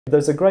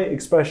There's a great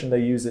expression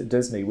they use at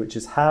Disney, which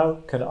is,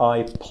 how can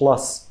I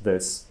plus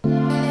this?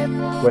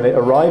 When it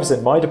arrives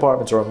in my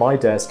department or on my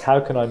desk, how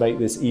can I make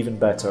this even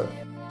better?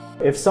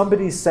 If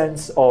somebody's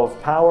sense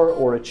of power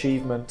or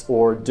achievement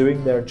or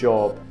doing their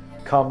job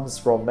comes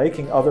from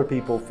making other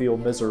people feel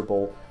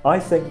miserable, I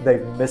think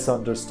they've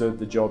misunderstood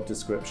the job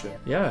description.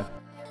 Yeah.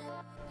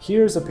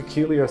 Here's a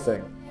peculiar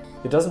thing.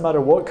 It doesn't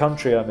matter what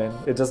country I'm in,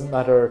 it doesn't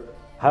matter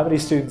how many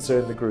students are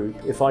in the group.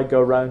 If I go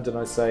around and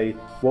I say,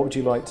 what would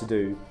you like to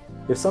do?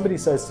 If somebody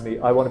says to me,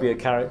 I want to be a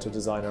character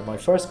designer, my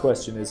first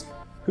question is,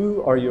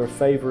 who are your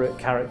favorite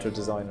character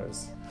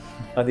designers?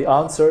 And the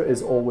answer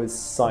is always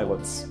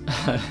silence.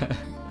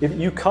 If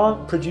you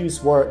can't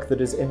produce work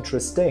that is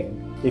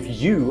interesting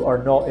if you are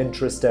not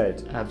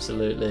interested.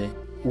 Absolutely.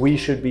 We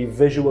should be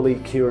visually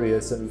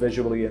curious and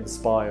visually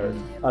inspired.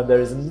 And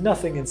there is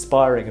nothing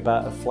inspiring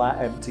about a flat,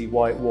 empty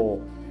white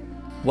wall.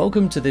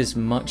 Welcome to this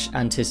much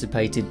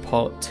anticipated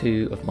part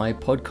 2 of my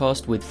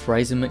podcast with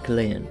Fraser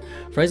Maclean.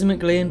 Fraser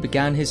Maclean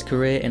began his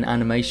career in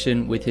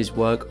animation with his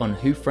work on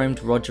Who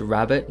Framed Roger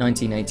Rabbit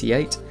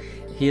 1988.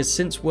 He has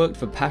since worked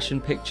for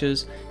Passion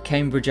Pictures,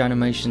 Cambridge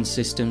Animation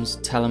Systems,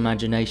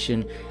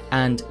 Teleimagination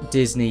and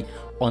Disney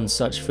on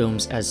such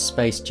films as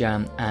Space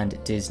Jam and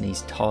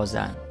Disney's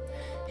Tarzan.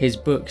 His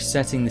book,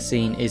 Setting the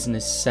Scene, is an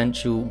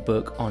essential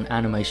book on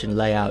animation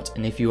layout,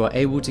 and if you are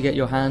able to get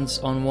your hands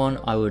on one,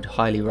 I would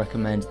highly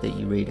recommend that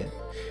you read it.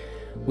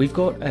 We've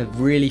got a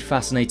really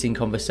fascinating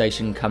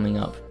conversation coming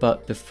up,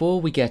 but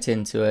before we get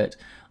into it,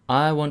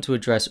 I want to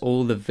address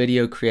all the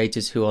video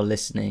creators who are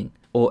listening,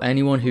 or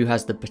anyone who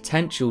has the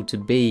potential to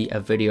be a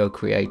video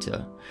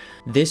creator.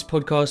 This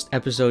podcast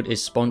episode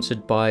is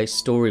sponsored by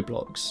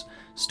Storyblocks.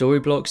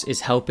 Storyblocks is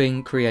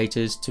helping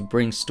creators to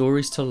bring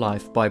stories to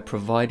life by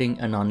providing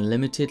an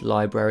unlimited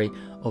library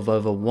of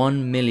over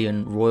 1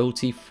 million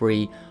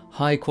royalty-free,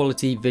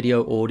 high-quality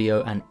video,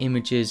 audio, and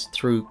images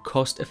through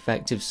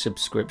cost-effective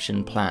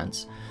subscription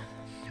plans.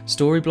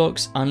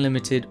 Storyblocks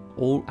Unlimited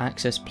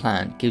All-Access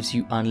Plan gives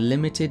you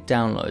unlimited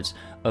downloads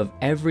of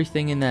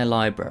everything in their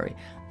library.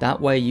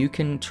 That way you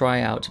can try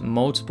out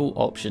multiple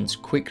options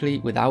quickly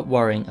without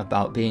worrying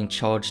about being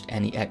charged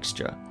any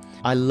extra.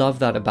 I love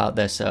that about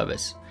their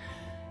service.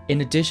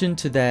 In addition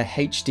to their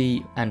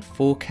HD and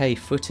 4K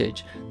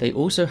footage, they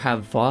also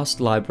have vast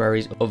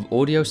libraries of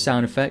audio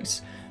sound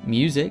effects,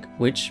 music,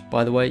 which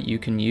by the way you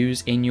can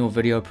use in your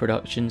video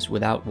productions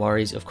without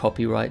worries of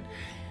copyright,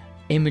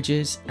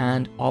 images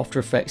and After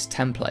Effects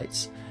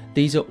templates.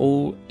 These are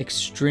all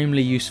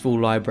extremely useful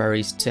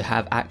libraries to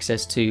have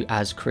access to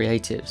as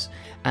creatives,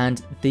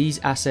 and these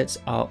assets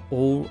are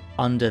all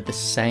under the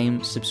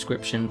same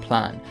subscription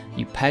plan.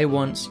 You pay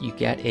once, you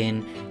get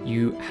in,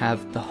 you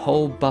have the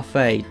whole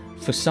buffet.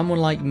 For someone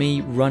like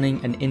me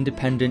running an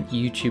independent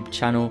YouTube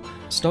channel,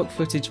 stock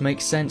footage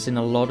makes sense in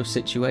a lot of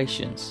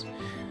situations.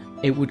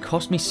 It would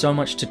cost me so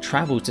much to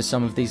travel to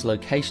some of these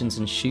locations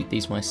and shoot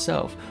these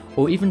myself,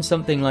 or even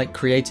something like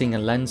creating a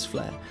lens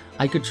flare.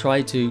 I could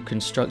try to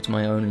construct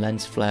my own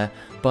lens flare,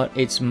 but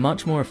it's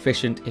much more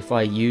efficient if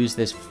I use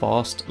this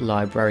vast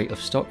library of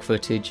stock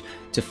footage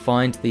to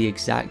find the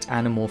exact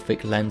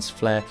anamorphic lens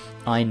flare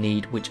I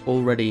need, which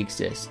already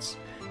exists.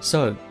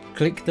 So,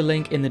 click the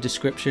link in the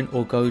description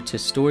or go to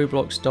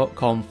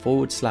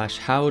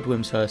storyblocks.com/Howard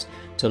Wimshurst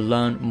to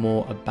learn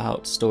more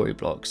about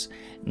Storyblocks.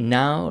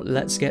 Now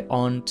let's get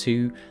on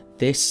to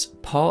this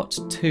part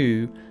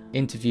 2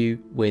 interview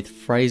with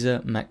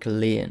Fraser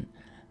Maclean.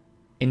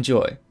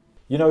 Enjoy.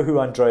 You know who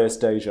Andreas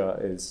Deja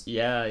is?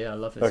 Yeah, I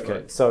love his work.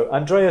 Okay, so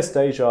Andreas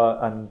Deja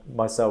and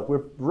myself,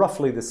 we're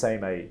roughly the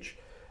same age.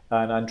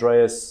 And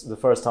Andreas, the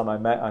first time I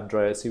met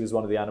Andreas, he was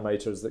one of the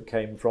animators that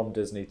came from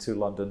Disney to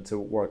London to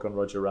work on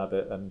Roger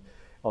Rabbit. And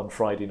on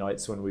Friday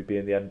nights when we'd be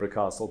in the Edinburgh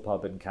Castle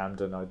pub in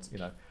Camden,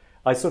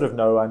 I sort of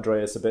know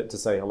Andreas a bit to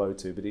say hello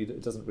to, but he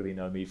doesn't really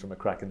know me from a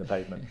crack in the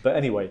pavement. But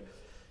anyway,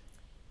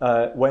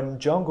 when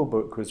Jungle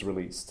Book was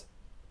released,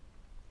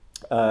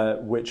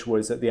 which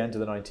was at the end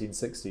of the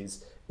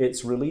 1960s,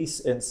 its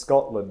release in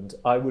Scotland,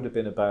 I would have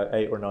been about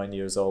 8 or 9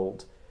 years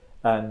old.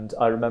 And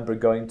I remember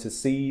going to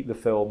see the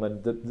film,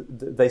 and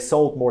they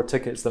sold more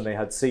tickets than they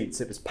had seats.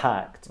 It was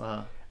packed.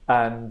 Wow.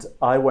 And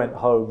I went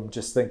home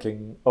just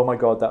thinking, oh my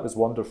God, that was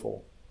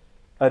wonderful.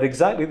 At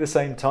exactly the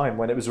same time,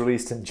 when it was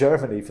released in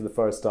Germany for the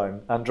first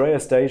time,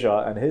 Andreas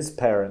Deja and his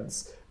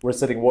parents were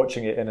sitting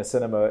watching it in a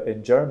cinema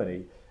in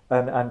Germany.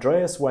 And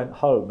Andreas went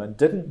home and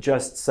didn't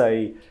just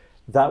say,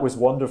 that was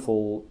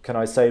wonderful, can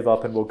I save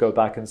up and we'll go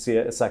back and see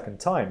it a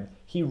second time?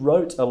 He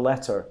wrote a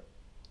letter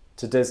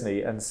to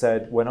Disney and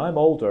said, when I'm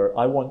older,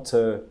 I want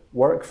to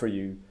work for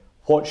you.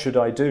 What should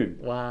I do?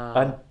 Wow.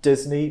 And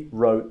Disney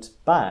wrote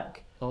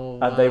back. Oh,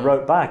 wow. And they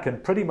wrote back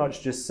and pretty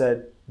much just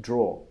said,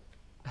 draw.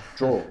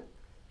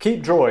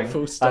 Keep drawing.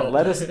 Full stop. And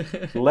let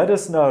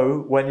us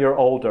know when you're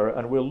older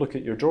and we'll look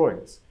at your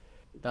drawings.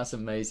 That's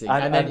amazing.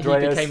 And then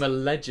Andreas, he became a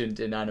legend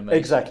in animation.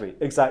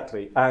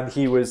 Exactly. And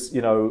he was,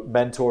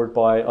 mentored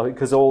by,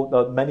 because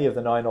many of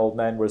the 9 old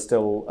men were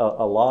still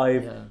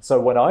alive. Yeah.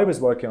 So when I was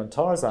working on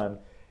Tarzan,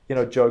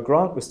 Joe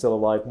Grant was still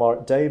alive,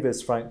 Mark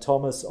Davis, Frank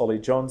Thomas, Ollie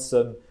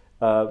Johnson,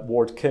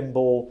 Ward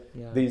Kimball,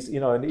 these,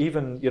 and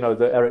even,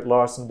 the Eric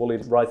Larson, Wooly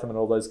Writham and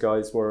all those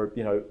guys were,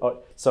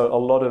 so a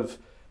lot of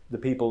the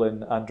people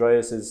in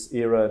Andreas's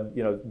era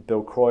and,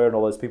 Bill Croyer and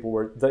all those people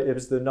it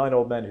was the 9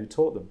 old men who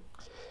taught them.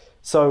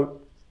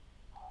 So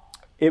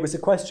it was a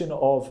question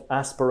of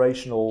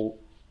aspirational,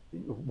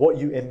 what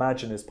you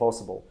imagine is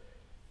possible.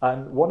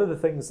 And one of the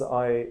things that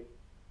I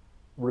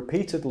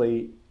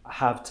repeatedly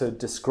have to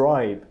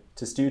describe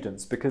to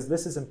students, because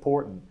this is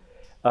important,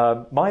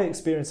 my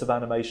experience of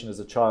animation as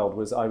a child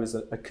was I was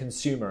a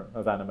consumer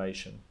of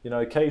animation.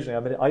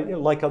 Occasionally,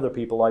 like other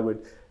people, I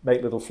would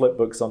make little flip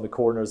books on the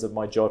corners of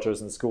my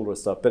jotters in school or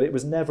stuff, but it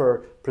was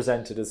never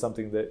presented as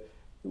something that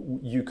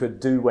you could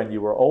do when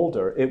you were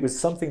older. It was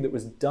something that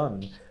was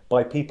done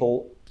by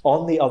people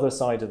on the other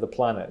side of the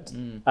planet.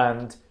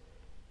 And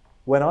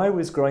when I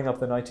was growing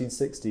up in the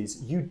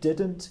 1960s, you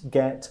didn't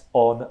get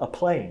on a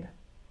plane.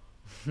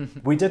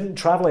 We didn't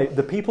travel.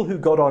 The people who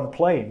got on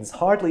planes,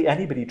 hardly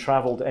anybody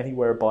traveled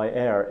anywhere by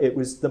air. It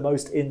was the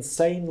most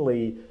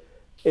insanely,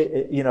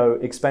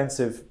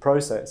 expensive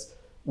process.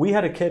 We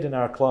had a kid in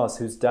our class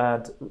whose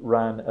dad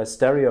ran a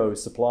stereo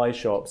supply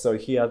shop, so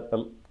he had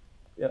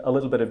a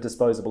little bit of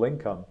disposable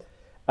income.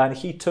 And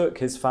he took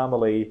his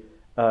family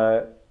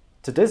to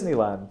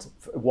Disneyland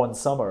one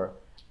summer.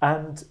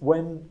 And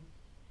when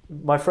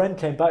my friend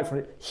came back from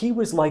it, he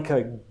was like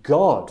a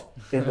god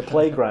in the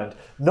playground.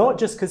 Not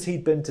just because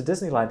he'd been to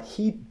Disneyland,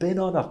 he'd been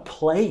on a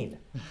plane.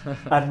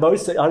 And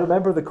I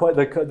remember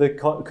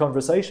the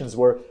conversations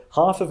where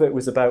half of it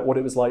was about what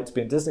it was like to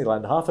be in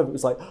Disneyland, half of it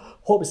was like,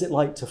 what was it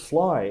like to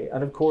fly?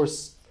 And of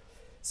course,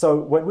 so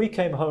when we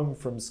came home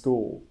from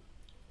school,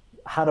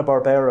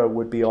 Hanna-Barbera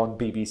would be on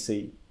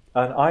BBC.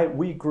 And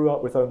we grew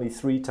up with only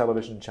 3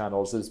 television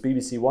channels. There's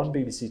BBC One,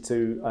 BBC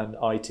Two, and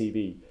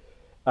ITV.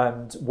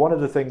 And one of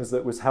the things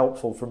that was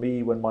helpful for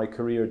me when my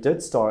career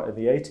did start in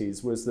the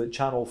 80s was that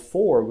Channel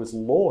 4 was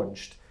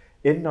launched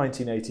in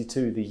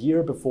 1982, the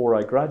year before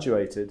I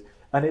graduated,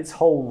 and its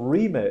whole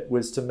remit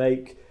was to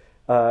make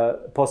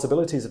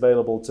possibilities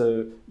available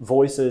to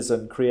voices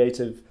and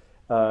creative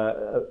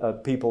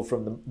people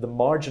from the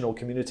marginal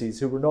communities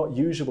who were not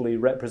usually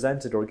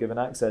represented or given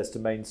access to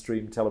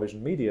mainstream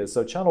television media.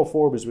 So Channel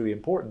 4 was really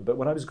important, but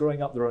when I was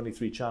growing up, there were only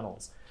 3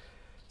 channels.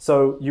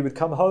 So you would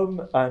come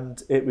home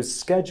and it was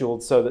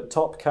scheduled so that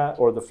Top Cat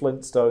or the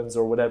Flintstones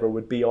or whatever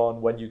would be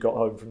on when you got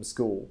home from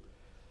school.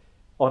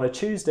 On a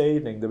Tuesday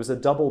evening, there was a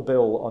double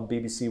bill on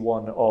BBC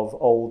One of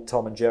old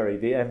Tom and Jerry,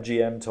 the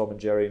MGM Tom and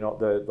Jerry, not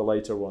the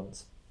later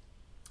ones.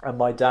 And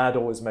my dad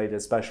always made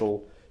a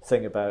special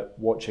thing about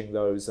watching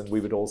those, and we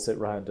would all sit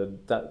around,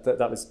 and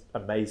that was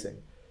amazing.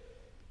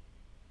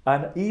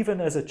 And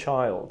even as a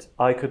child,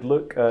 I could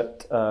look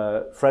at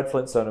Fred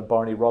Flintstone and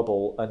Barney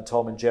Rubble and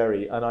Tom and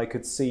Jerry, and I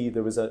could see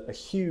there was a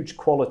huge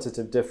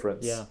qualitative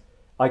difference. Yeah.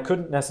 I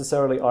couldn't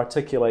necessarily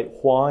articulate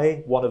why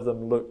one of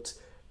them looked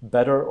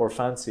better or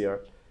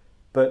fancier,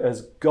 but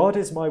as God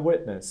is my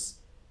witness,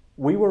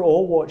 we were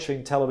all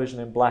watching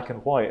television in black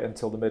and white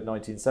until the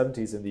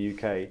mid-1970s in the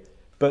UK,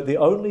 but the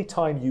only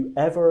time you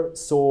ever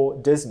saw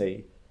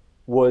Disney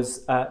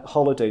was at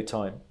holiday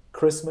time.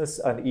 Christmas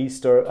and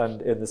Easter,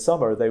 and in the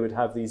summer they would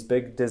have these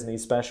big Disney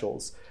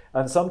specials,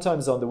 and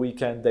sometimes on the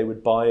weekend they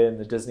would buy in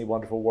the Disney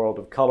Wonderful World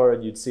of Color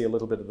and you'd see a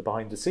little bit of the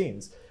behind the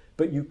scenes,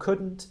 but you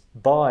couldn't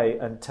buy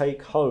and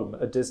take home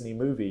a Disney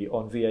movie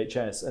on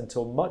VHS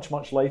until much,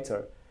 much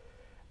later.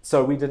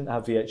 So we didn't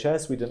have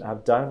VHS, we didn't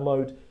have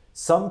download.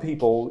 Some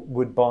people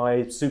would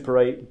buy Super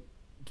 8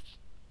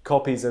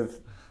 copies of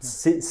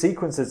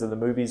sequences of the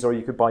movies, or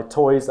you could buy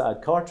toys that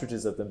had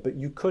cartridges of them, but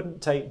you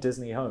couldn't take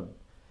Disney home.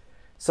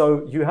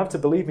 So you have to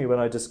believe me when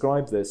I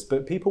describe this,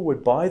 but people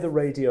would buy the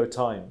Radio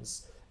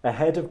Times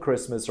ahead of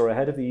Christmas or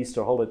ahead of the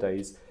Easter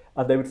holidays,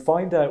 and they would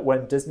find out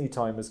when Disney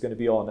time was going to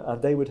be on,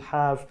 and they would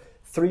have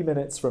 3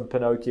 minutes from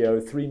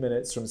Pinocchio, 3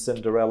 minutes from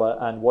Cinderella,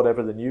 and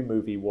whatever the new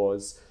movie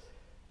was.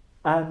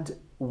 And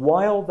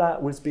while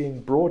that was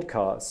being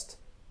broadcast,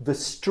 the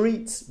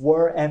streets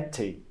were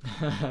empty.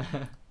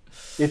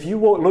 If you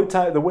looked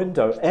out the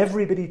window,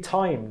 everybody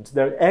timed.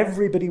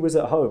 Everybody was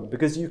at home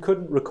because you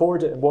couldn't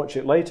record it and watch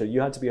it later.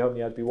 You had to be home,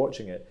 you had to be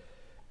watching it.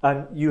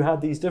 And you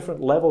had these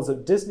different levels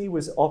of Disney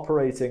was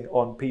operating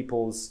on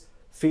people's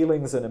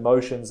feelings and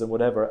emotions and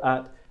whatever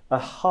at a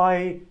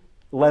high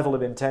level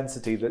of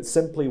intensity that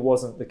simply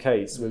wasn't the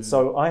case.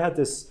 So I had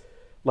this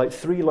like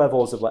 3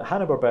 levels of like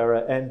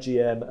Hanna-Barbera,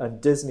 MGM,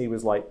 and Disney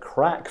was like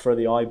crack for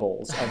the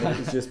eyeballs. And it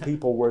was just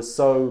people were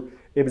so,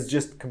 it was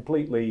just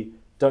completely,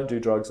 don't do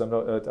drugs.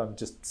 I'm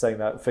just saying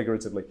that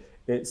figuratively.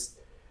 It's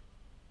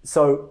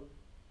so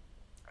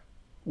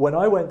when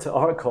I went to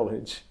art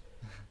college,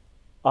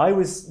 I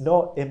was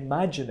not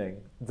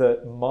imagining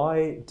that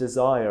my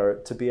desire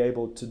to be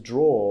able to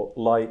draw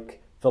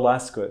like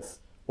Velázquez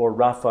or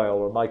Raphael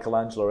or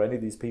Michelangelo or any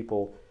of these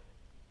people,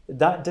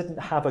 that didn't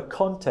have a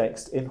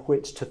context in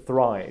which to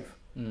thrive.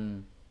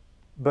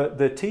 But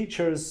the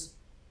teachers,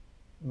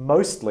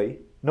 mostly,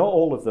 not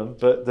all of them,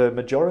 but the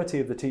majority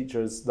of the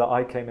teachers that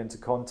I came into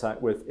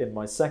contact with in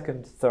my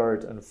 2nd,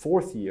 3rd, and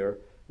 4th year,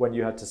 when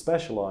you had to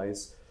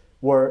specialize,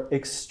 were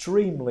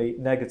extremely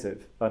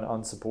negative and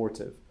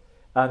unsupportive.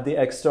 And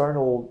the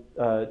external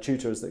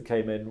tutors that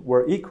came in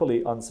were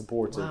equally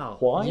unsupportive. Wow.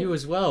 Why? You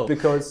as well.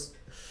 Because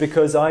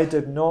I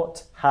did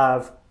not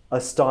have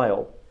a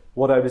style.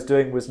 What I was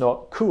doing was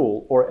not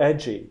cool or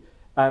edgy.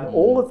 And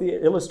all of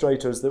the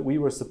illustrators that we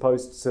were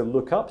supposed to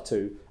look up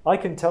to, I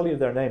can tell you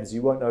their names,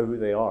 you won't know who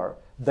they are.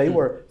 They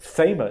were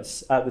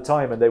famous at the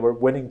time, and they were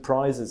winning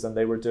prizes, and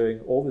they were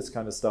doing all this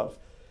kind of stuff.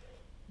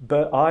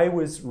 But I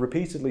was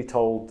repeatedly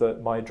told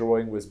that my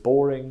drawing was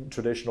boring,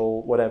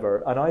 traditional,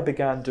 whatever. And I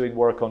began doing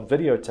work on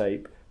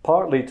videotape,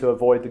 partly to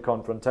avoid the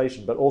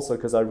confrontation, but also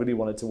because I really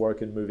wanted to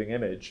work in moving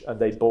image. And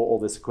they bought all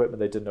this equipment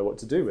they didn't know what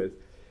to do with.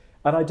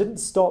 And I didn't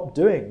stop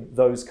doing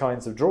those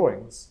kinds of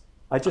drawings.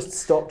 I just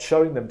stopped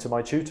showing them to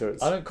my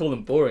tutors. I don't call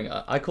them boring.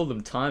 I call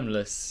them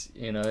timeless.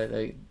 You know,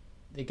 they're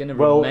going to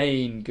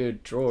remain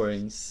good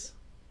drawings.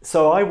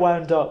 So I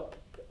wound up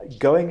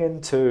going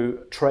into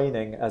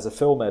training as a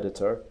film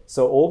editor.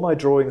 So all my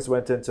drawings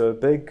went into a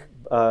big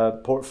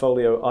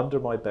portfolio under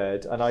my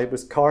bed, and I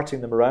was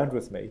carting them around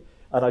with me.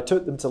 And I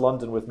took them to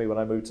London with me when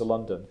I moved to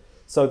London.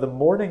 So the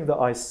morning that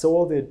I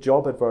saw the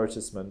job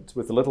advertisement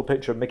with a little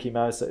picture of Mickey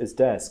Mouse at his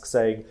desk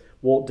saying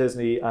Walt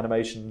Disney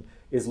Animation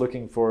is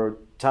looking for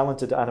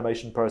talented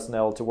animation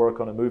personnel to work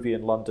on a movie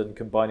in London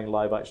combining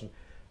live action,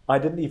 I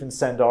didn't even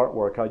send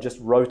artwork. I just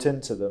wrote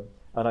into them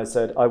and I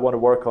said, I want to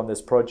work on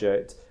this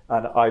project,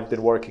 and I've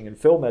been working in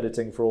film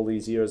editing for all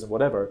these years and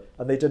whatever,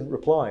 and they didn't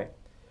reply.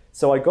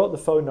 So I got the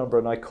phone number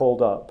and I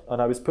called up,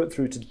 and I was put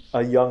through to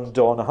a young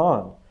Don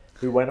Hahn,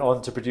 who went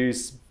on to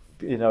produce,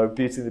 you know,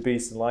 Beauty and the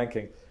Beast and Lion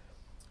King.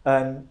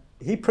 And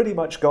he pretty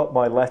much got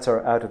my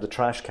letter out of the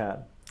trash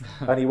can.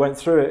 And he went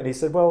through it and he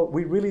said, well,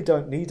 we really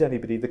don't need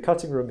anybody. The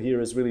cutting room here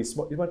is really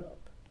small. He went,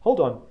 hold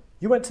on,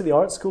 you went to the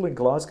art school in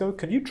Glasgow?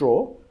 Can you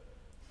draw?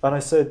 And I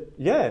said,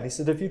 yeah. And he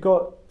said, have you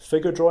got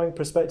figure drawing,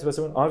 perspective? I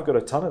said, I've got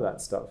a ton of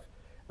that stuff.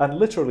 And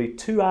literally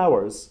 2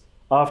 hours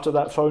after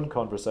that phone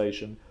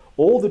conversation,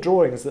 all the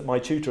drawings that my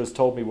tutors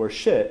told me were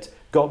shit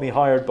got me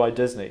hired by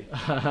Disney.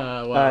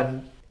 Wow.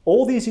 And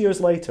all these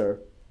years later,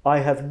 I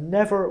have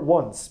never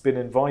once been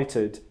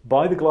invited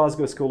by the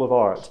Glasgow School of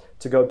Art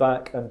to go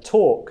back and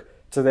talk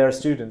to their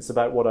students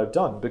about what I've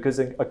done, because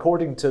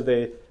according to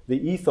the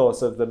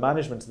ethos of the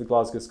management of the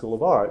Glasgow School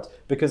of Art,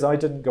 because I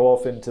didn't go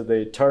off into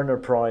the Turner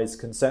Prize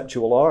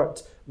conceptual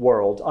art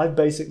world, I'm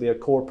basically a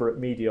corporate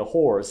media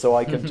whore, so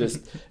I can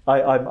just,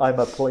 I'm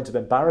a point of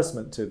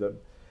embarrassment to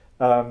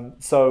them.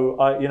 So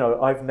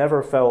I've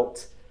never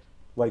felt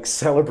like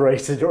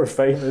celebrated or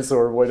famous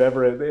or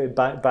whatever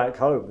back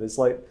home. It's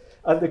like,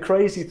 and the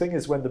crazy thing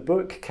is, when the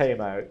book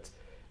came out,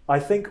 I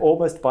think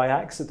almost by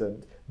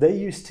accident, they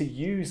used to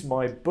use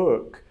my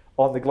book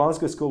on the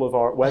Glasgow School of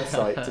Art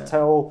website to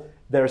tell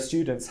their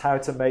students how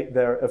to make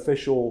their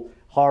official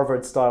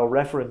Harvard-style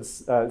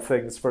reference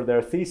things for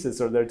their thesis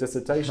or their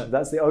dissertation.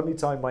 That's the only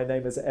time my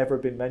name has ever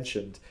been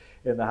mentioned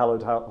in the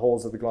hallowed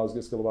halls of the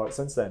Glasgow School of Art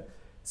since then.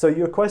 So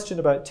your question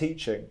about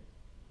teaching.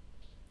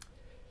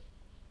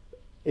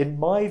 In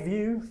my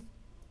view,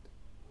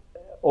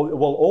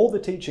 well, all the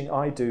teaching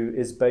I do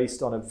is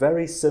based on a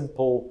very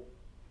simple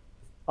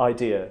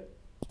idea.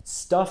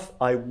 Stuff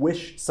I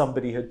wish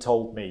somebody had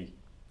told me.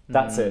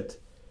 That's it.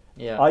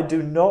 Yeah. I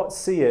do not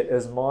see it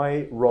as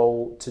my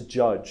role to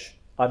judge.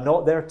 I'm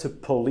not there to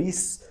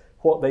police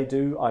what they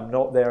do. I'm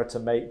not there to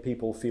make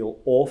people feel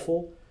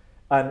awful.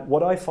 And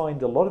what I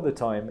find a lot of the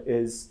time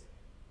is,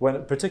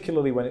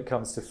 particularly when it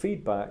comes to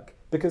feedback,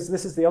 because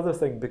this is the other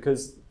thing,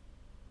 because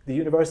the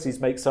universities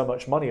make so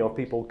much money off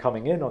people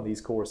coming in on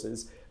these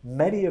courses,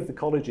 many of the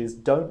colleges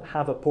don't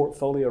have a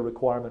portfolio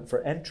requirement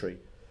for entry.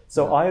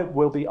 So I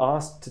will be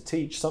asked to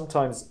teach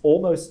sometimes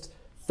almost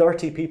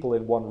 30 people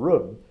in one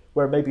room,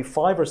 where maybe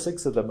 5 or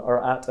 6 of them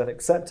are at an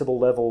acceptable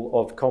level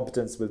of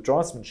competence with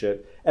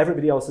draftsmanship.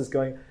 Everybody else is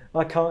going,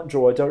 I can't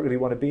draw, I don't really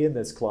want to be in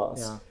this class.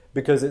 Yeah.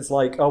 Because it's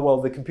like, oh, well,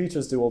 the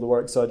computers do all the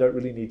work, so I don't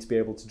really need to be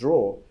able to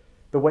draw.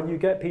 But when you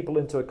get people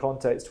into a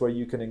context where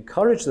you can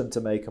encourage them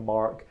to make a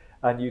mark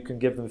and you can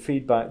give them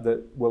feedback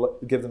that will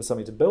give them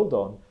something to build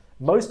on,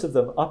 most of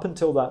them, up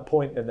until that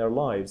point in their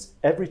lives,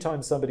 every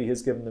time somebody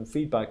has given them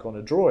feedback on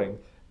a drawing,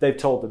 they've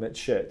told them it's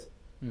shit.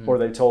 Or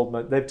they've told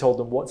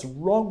them what's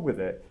wrong with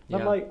it. And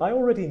I'm like, I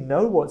already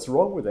know what's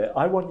wrong with it.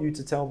 I want you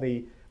to tell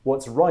me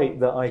what's right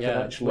that I can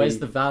actually Where's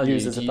the value?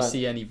 use as Do you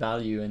see any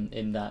value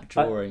in that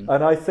drawing?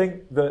 And I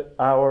think that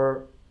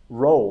our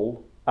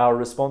role, our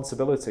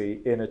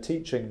responsibility in a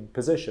teaching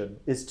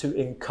position is to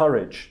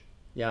encourage.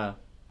 Yeah.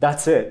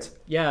 That's it.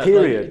 Yeah.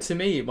 Period. Like, to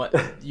me,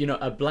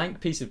 a blank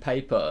piece of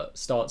paper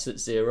starts at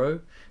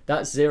 0.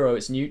 That's 0.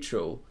 It's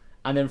neutral.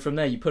 And then from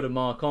there you put a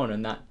mark on,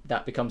 and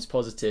that becomes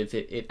positive.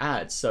 It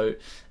adds. So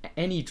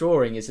any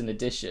drawing is an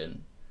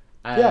addition,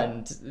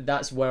 and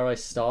that's where I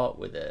start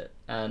with it.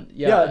 And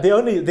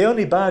the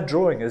only bad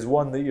drawing is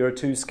one that you're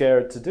too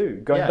scared to do.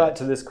 Going back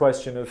to this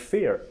question of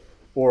fear,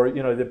 or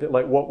the bit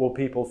like, what will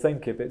people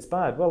think if it's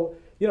bad? Well,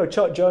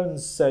 Chuck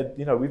Jones said,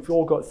 we've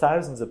all got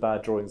thousands of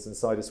bad drawings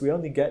inside us. We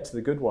only get to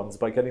the good ones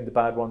by getting the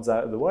bad ones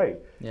out of the way.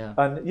 Yeah.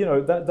 And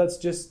that's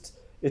just,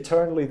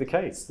 eternally the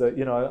case. That,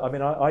 you know, I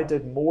mean, I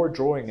did more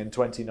drawing in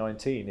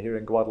 2019 here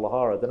in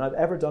Guadalajara than I've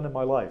ever done in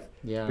my life,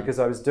 because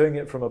I was doing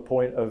it from a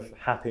point of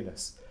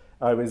happiness.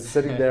 I was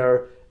sitting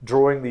there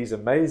drawing these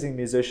amazing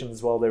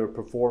musicians while they were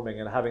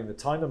performing and having the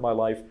time of my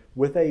life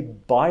with a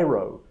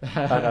biro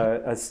and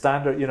a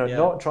standard, you know,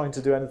 not trying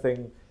to do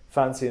anything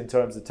fancy in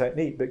terms of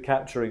technique, but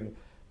capturing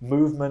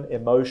movement,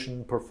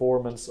 emotion,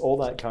 performance, all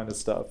that kind of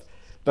stuff.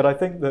 But I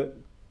think that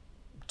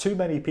too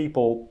many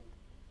people,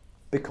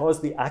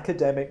 because the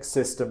academic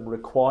system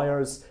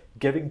requires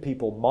giving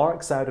people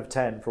marks out of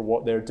 10 for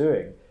what they're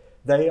doing,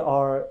 they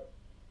are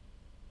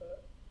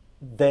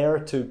there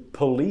to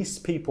police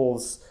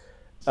people's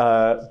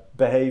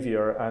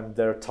behavior and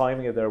their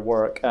timing of their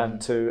work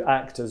and to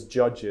act as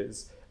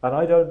judges. And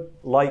I don't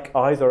like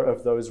either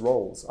of those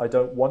roles. I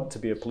don't want to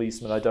be a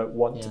policeman. I don't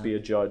want to be a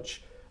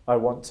judge. I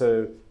want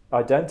to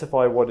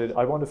identify I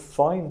want to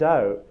find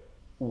out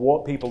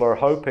what people are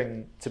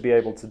hoping to be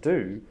able to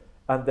do,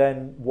 and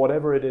then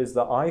whatever it is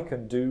that I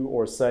can do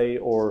or say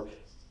or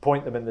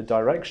point them in the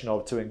direction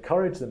of to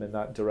encourage them in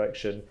that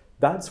direction,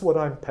 that's what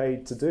I'm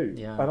paid to do.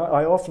 And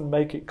I often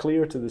make it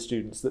clear to the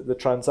students that the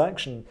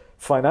transaction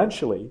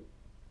financially,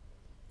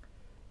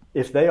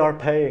 if they are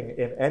paying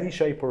in any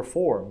shape or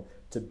form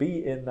to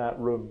be in that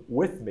room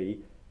with me,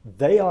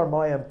 they are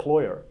my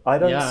employer. I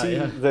don't see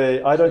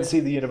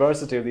the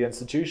university or the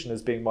institution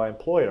as being my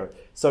employer.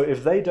 So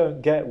if they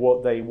don't get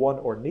what they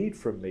want or need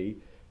from me,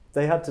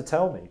 they had to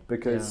tell me,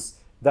 because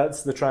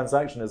that's the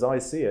transaction as I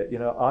see it. You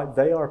know,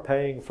 they are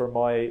paying for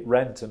my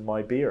rent and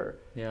my beer.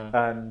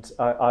 And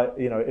I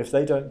you know, if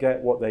they don't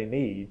get what they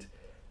need,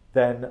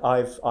 then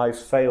I've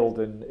failed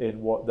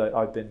in what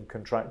I've been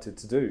contracted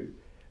to do.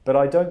 But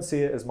I don't see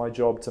it as my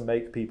job to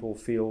make people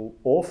feel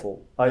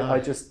awful.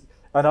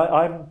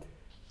 I'm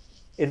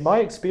in my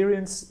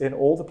experience in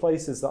all the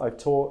places that I've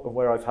taught and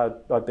where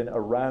I've been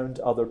around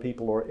other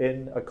people or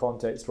in a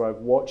context where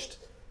I've watched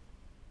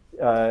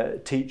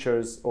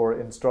teachers or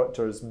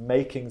instructors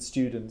making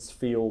students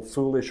feel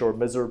foolish or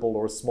miserable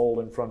or small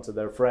in front of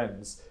their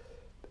friends,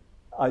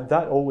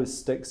 that always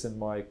sticks in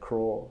my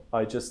craw.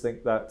 I just think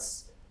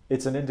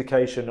it's an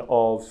indication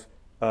of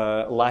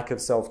lack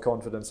of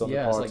self-confidence on the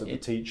part of the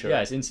teacher.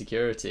 Yeah, it's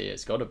insecurity.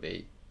 It's got to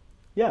be.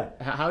 Yeah.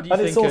 How do you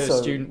think a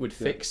student would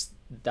fix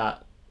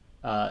that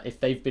if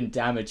they've been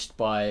damaged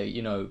by,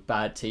 you know,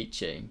 bad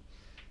teaching?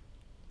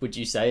 Would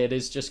you say it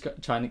is just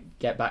trying to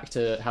get back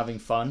to having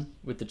fun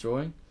with the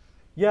drawing?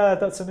 Yeah,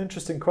 that's an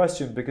interesting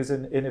question, because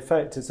in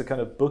effect it's a kind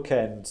of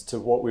bookend to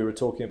what we were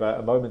talking about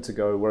a moment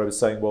ago, where I was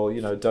saying, well,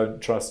 you know, don't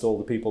trust all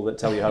the people that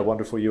tell you how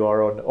wonderful you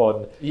are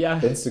on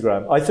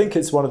Instagram. I think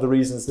it's one of the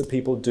reasons that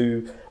people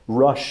do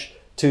rush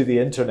to the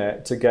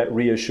internet to get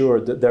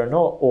reassured that they're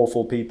not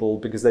awful people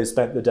because they've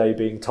spent the day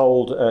being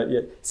told.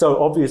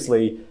 So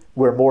obviously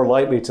we're more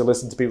likely to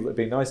listen to people that are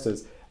being nice to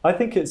us. I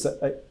think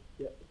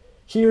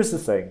here's the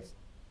thing.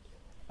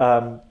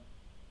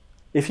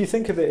 If you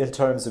think of it in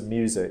terms of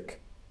music,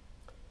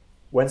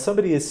 when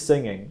somebody is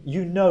singing,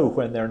 you know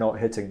when they're not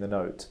hitting the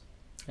note.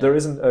 There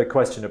isn't a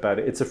question about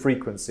it. It's a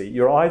frequency.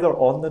 You're either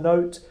on the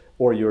note,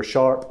 or you're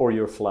sharp, or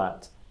you're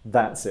flat.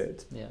 That's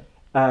it.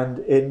 And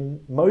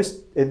in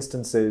most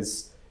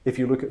instances, if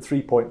you look at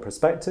three-point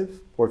perspective,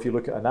 or if you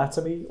look at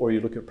anatomy, or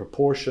you look at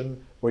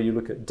proportion, or you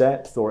look at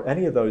depth, or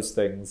any of those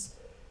things,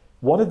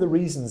 one of the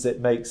reasons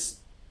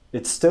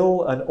it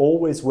still and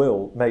always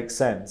will make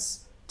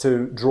sense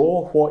to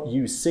draw what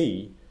you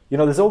see. You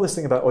know, there's all this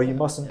thing about, you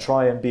mustn't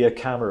try and be a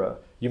camera.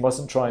 You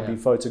mustn't try and be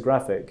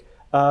photographic.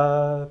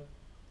 I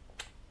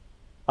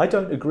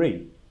don't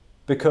agree,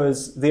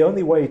 because the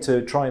only way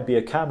to try and be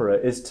a camera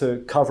is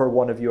to cover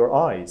one of your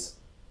eyes.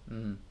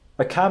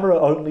 A camera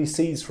only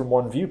sees from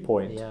one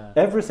viewpoint.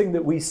 Everything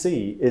that we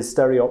see is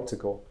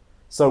stereoptical.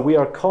 So we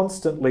are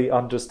constantly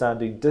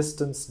understanding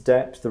distance,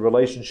 depth, the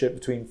relationship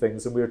between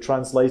things, and we are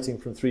translating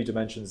from 3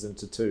 dimensions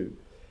into 2.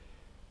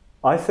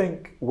 I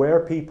think where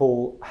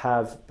people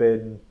have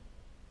been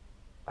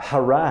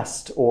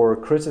harassed or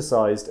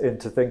criticized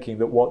into thinking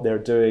that what they're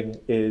doing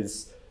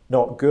is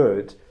not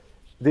good,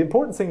 the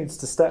important thing is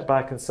to step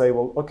back and say,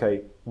 well,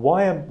 okay,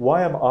 why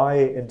am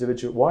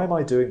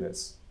I doing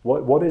this?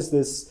 What is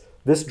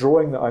this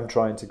drawing that I'm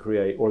trying to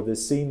create, or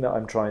this scene that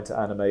I'm trying to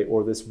animate,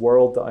 or this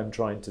world that I'm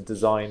trying to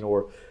design,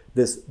 or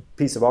this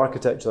piece of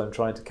architecture that I'm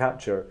trying to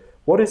capture?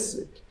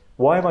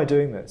 Why am I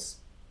doing this?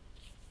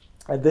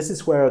 And this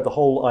is where the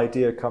whole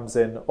idea comes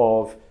in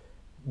of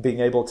being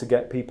able to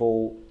get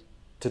people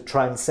to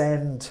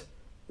transcend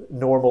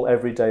normal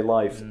everyday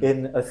life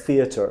in a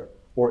theatre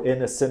or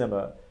in a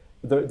cinema.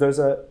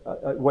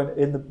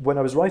 When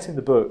I was writing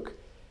the book,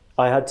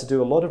 I had to do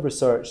a lot of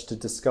research to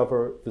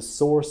discover the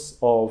source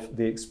of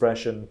the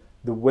expression,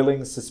 the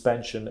willing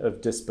suspension of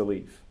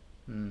disbelief,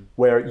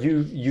 where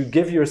you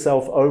give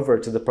yourself over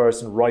to the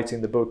person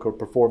writing the book or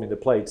performing the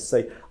play to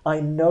say, I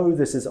know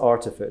this is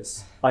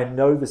artifice, I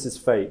know this is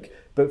fake,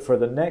 but for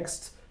the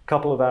next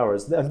couple of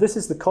hours, and this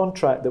is the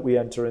contract that we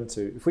enter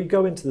into. If we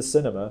go into the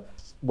cinema,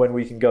 when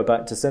we can go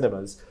back to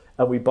cinemas,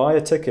 and we buy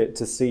a ticket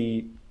to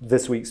see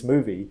this week's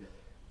movie,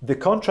 The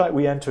contract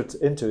we entered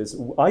into is,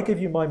 I give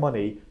you my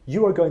money,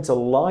 you are going to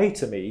lie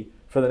to me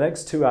for the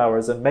next 2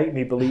 hours and make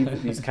me believe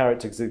that these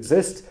characters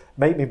exist,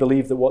 make me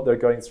believe that what they're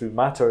going through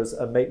matters,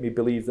 and make me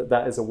believe that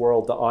that is a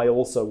world that I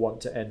also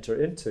want to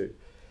enter into.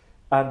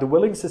 And the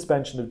willing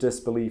suspension of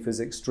disbelief is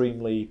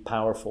extremely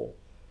powerful.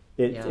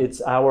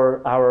 It's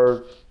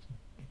our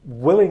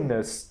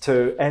willingness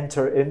to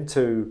enter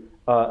into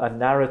a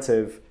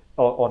narrative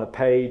on a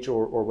page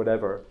or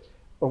whatever.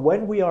 And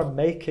when we are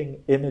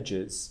making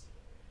images,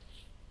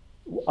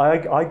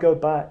 I go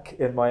back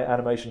in my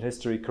animation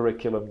history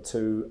curriculum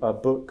to a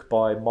book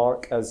by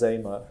Marc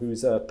Azema,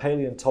 who's a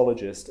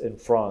paleontologist in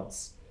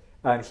France.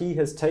 And he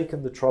has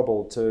taken the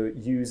trouble to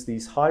use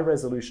these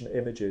high-resolution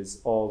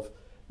images of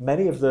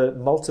many of the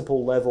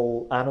multiple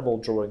level animal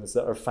drawings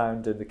that are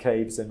found in the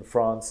caves in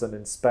France and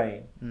in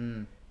Spain.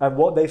 And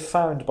what they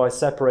found by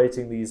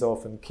separating these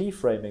off and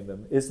keyframing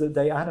them is that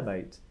they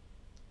animate.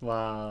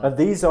 Wow. And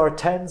these are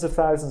tens of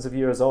thousands of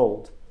years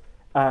old.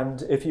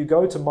 And if you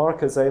go to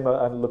Marc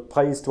Azema and Le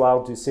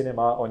Préhistoire du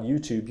Cinéma on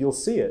YouTube, you'll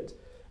see it.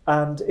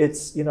 And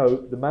it's, you know,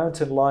 the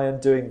mountain lion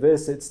doing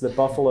this, it's the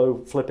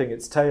buffalo flipping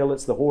its tail,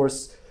 it's the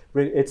horse.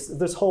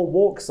 There's whole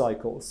walk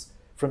cycles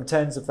from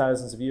tens of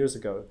thousands of years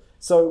ago.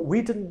 So we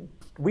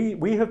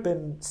have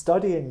been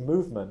studying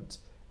movement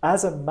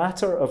as a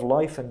matter of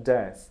life and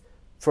death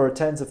for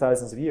tens of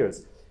thousands of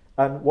years.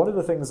 And one of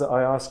the things that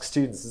I ask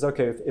students is,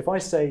 okay, if I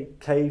say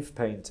cave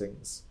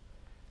paintings,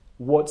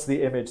 what's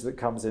the image that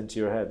comes into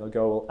your head? And they'll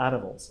go, well,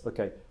 animals.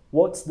 Okay,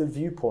 what's the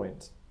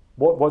viewpoint?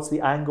 What's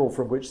the angle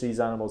from which these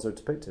animals are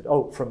depicted?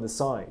 Oh, from the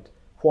side.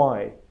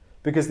 Why?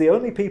 Because the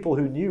only people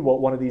who knew what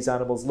one of these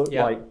animals looked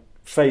like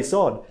face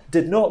on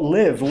did not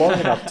live long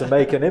enough to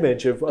make an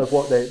image of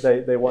what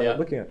they wanted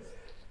looking at.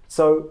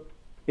 So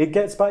it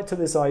gets back to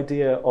this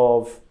idea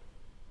of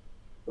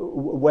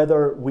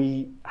whether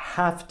we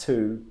have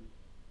to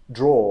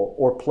draw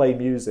or play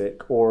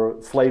music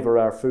or flavor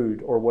our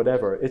food or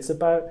whatever. It's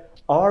about,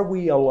 are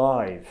we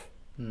alive?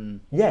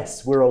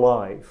 Yes, we're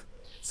alive.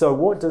 So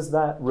what does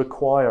that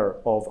require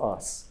of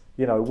us?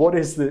 You know,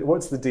 what's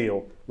the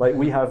deal? Like,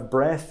 we have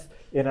breath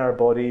in our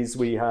bodies,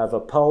 we have a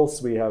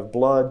pulse, we have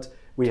blood,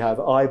 we have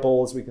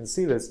eyeballs, we can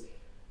see this.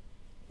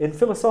 In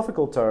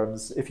philosophical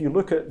terms, if you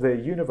look at the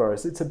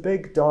universe, it's a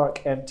big,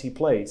 dark, empty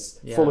place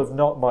full of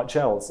not much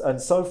else. And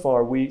so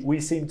far,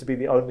 we seem to be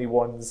the only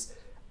ones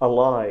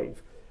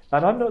alive.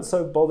 And I'm not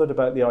so bothered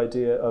about the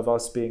idea of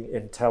us being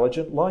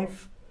intelligent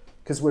life,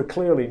 because we're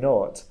clearly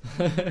not.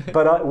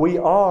 But we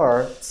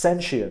are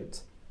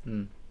sentient.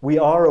 We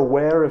are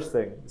aware of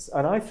things.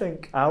 And I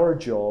think our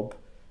job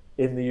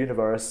in the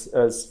universe,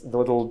 as the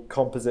little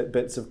composite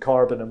bits of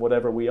carbon and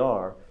whatever we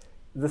are,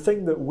 the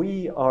thing that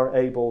we are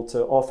able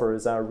to offer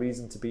as our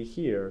reason to be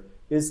here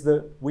is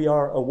that we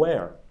are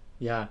aware.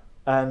 Yeah.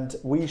 And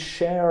we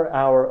share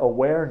our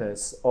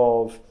awareness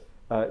of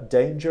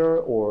danger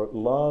or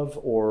love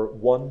or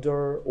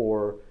wonder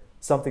or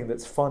something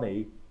that's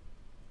funny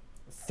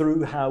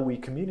through how we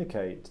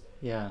communicate.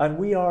 Yeah. And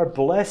we are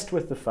blessed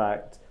with the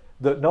fact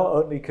that not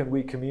only can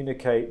we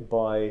communicate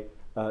by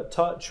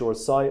touch or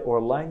sight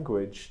or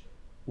language,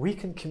 we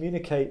can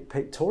communicate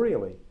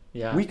pictorially.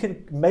 Yeah. We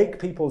can make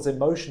people's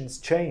emotions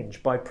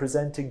change by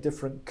presenting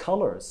different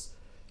colors.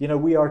 You know,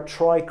 we are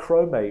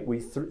trichromate. We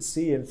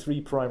see in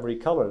 3 primary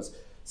colors.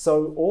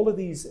 So all of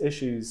these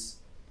issues,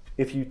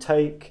 if you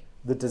take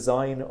the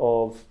design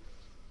of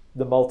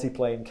the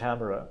multiplane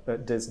camera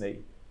at Disney,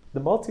 the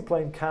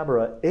multiplane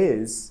camera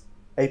is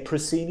a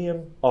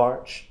proscenium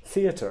arch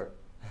theater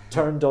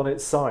turned on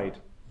its side.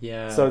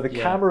 Yeah. So the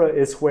camera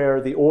is where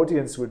the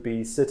audience would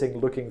be sitting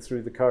looking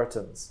through the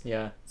curtains.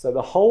 Yeah. So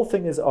the whole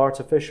thing is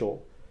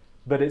artificial,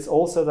 but it's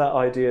also that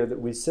idea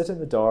that we sit in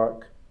the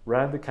dark,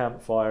 round the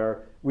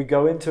campfire, we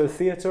go into a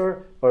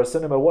theater or a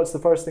cinema, what's the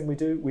first thing we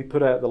do? We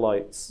put out the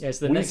lights. Yeah, it's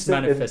the next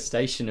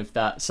manifestation of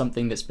that,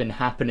 something that's been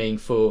happening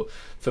for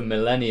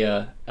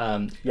millennia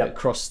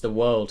across the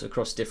world,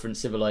 across different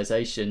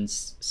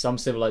civilizations. Some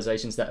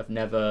civilizations that have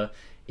never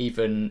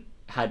even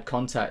had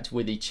contact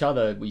with each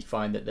other, we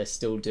find that they're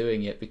still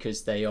doing it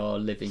because they are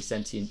living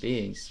sentient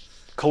beings.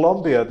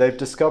 Colombia, they've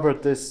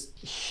discovered this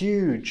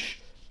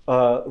huge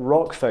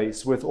rock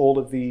face with all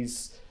of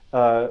these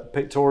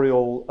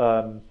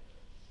pictorial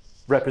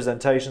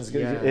representations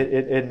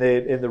in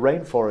the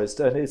rainforest,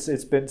 and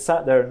it's been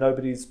sat there and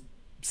nobody's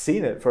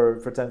seen it for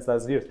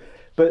 10,000 years.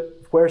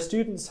 But where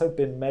students have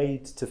been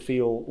made to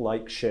feel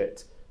like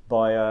shit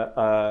by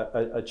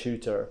a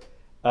tutor,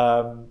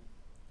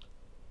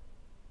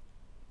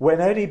 when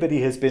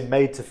anybody has been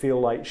made to feel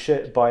like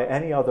shit by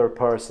any other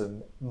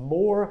person,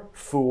 more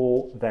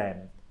fool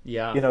them.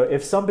 Yeah. You know,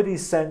 if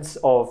somebody's sense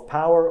of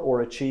power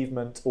or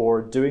achievement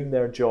or doing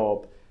their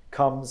job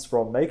comes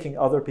from making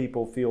other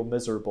people feel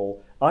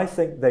miserable, I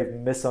think they've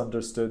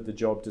misunderstood the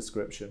job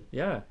description.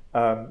 Yeah.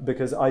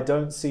 Because I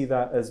don't see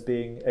that as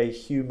being a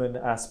human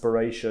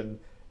aspiration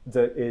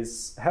that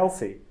is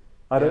healthy.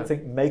 I don't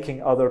think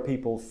making other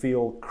people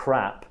feel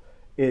crap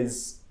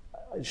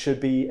should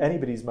be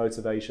anybody's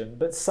motivation.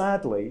 But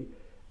sadly,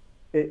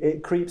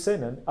 it creeps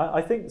in. And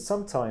I think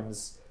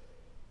sometimes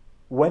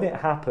when it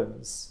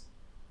happens,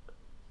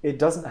 it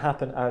doesn't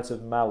happen out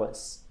of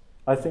malice.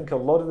 I think a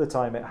lot of the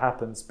time it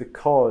happens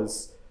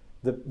because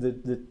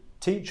the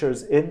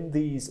teachers in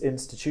these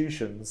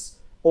institutions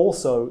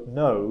also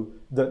know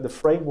that the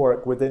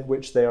framework within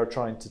which they are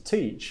trying to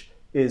teach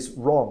is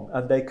wrong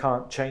and they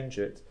can't change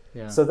it.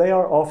 Yeah. So they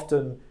are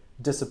often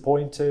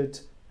disappointed,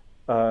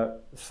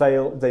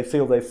 they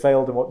feel they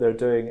failed in what they're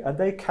doing, and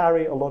they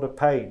carry a lot of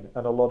pain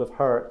and a lot of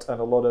hurt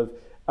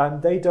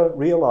and they don't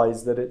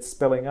realize that it's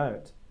spilling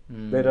out.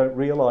 They don't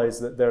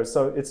realize that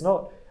it's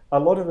not, a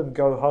lot of them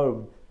go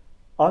home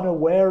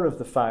unaware of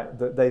the fact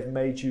that they've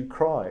made you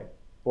cry,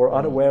 or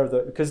unaware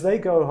that, because they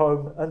go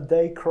home and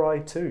they cry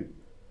too.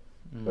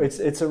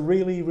 It's a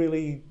really,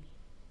 really,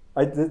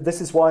 this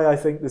is why I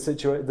think the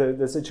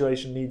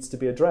situation needs to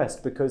be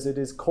addressed, because it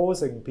is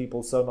causing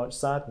people so much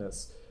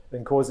sadness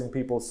and causing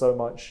people so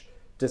much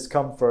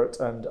discomfort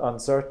and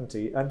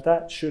uncertainty, and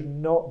that should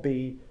not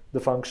be the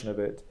function of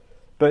it.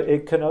 But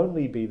it can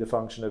only be the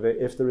function of it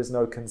if there is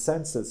no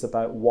consensus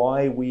about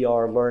why we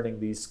are learning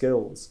these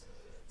skills.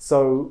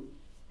 So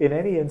in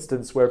any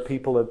instance where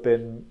people have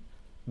been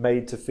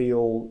made to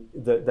feel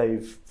that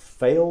they've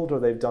failed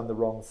or they've done the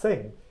wrong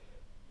thing,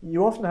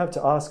 you often have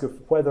to ask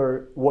of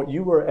whether what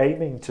you were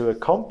aiming to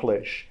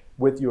accomplish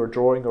with your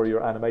drawing or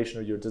your animation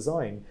or your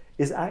design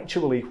is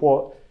actually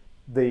what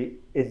the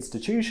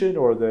institution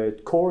or the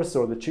course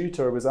or the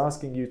tutor was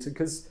asking you to,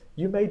 because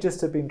you may just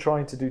have been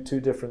trying to do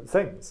two different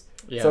things.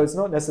 Yeah. So it's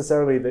not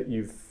necessarily that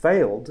you've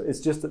failed, it's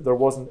just that there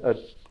wasn't a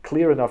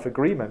clear enough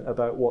agreement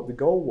about what the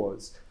goal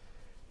was.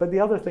 But the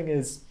other thing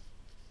is,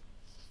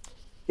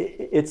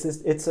 it's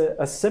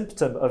a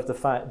symptom of the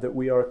fact that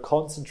we are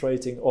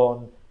concentrating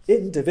on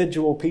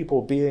individual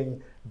people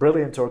being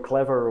brilliant or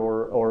clever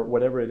or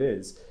whatever it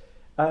is.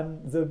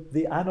 And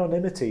the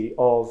anonymity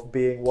of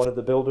being one of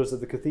the builders of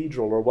the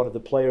cathedral or one of the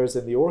players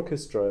in the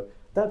orchestra,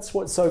 that's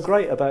what's so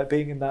great about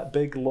being in that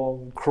big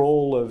long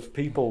crawl of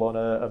people on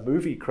a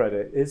movie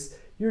credit, is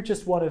you're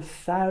just one of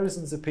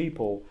thousands of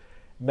people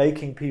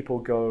making people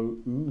go,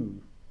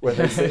 ooh, when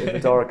they sit in the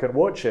dark and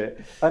watch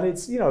it. And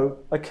it's,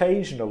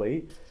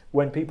 occasionally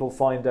when people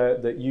find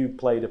out that you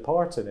played a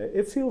part in it,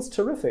 it feels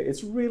terrific.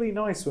 It's really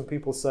nice when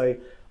people say,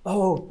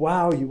 oh,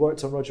 wow, you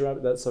worked on Roger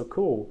Rabbit, that's so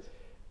cool.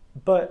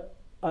 But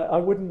I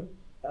wouldn't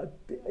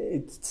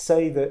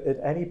say that at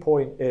any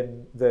point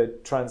in the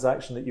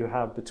transaction that you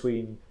have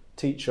between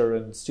teacher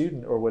and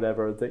student or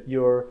whatever, that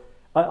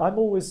I'm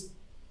always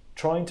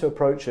trying to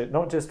approach it,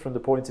 not just from the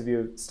point of view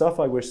of stuff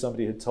I wish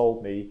somebody had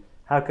told me,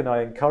 how can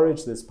I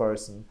encourage this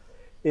person,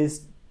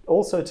 is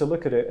also to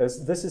look at it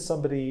as this is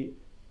somebody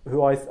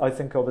who I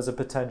think of as a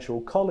potential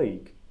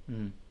colleague.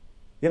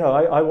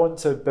 I want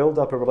to build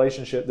up a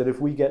relationship that if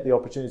we get the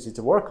opportunity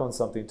to work on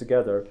something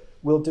together,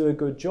 we'll do a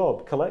good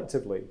job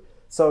collectively.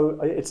 So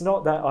it's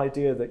not that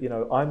idea that,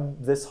 I'm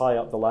this high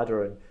up the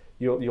ladder and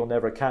you'll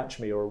never catch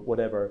me or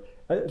whatever.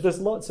 There's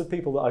lots of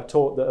people that I've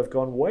taught that have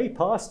gone way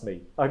past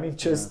me. I mean,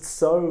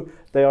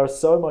 they are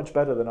so much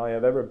better than I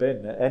have ever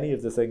been at any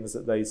of the things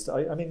that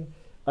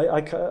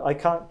I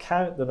can't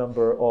count the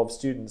number of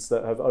students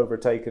that have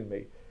overtaken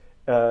me.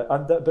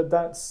 But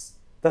that's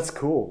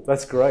cool.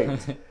 That's great.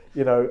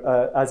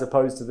 As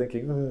opposed to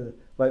thinking,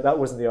 like that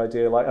wasn't the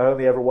idea. Like I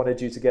only ever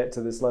wanted you to get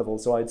to this level,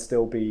 so I'd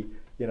still be,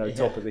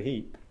 top of the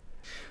heap.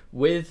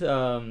 With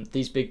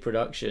these big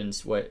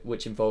productions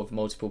which involve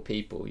multiple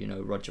people,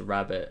 Roger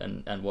Rabbit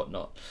and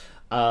whatnot,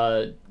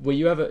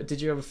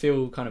 did you ever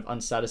feel kind of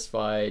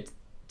unsatisfied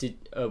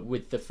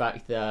with the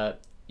fact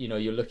that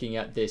you're looking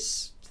at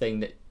this thing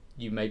that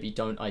you maybe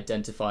don't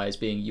identify as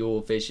being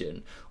your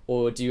vision,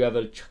 or do you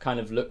ever kind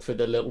of look for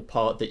the little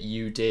part that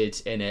you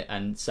did in it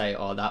and say,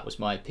 oh, that was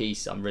my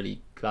piece, I'm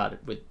really glad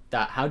with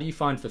that? How do you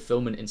find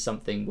fulfillment in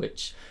something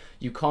which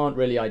you can't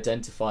really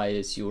identify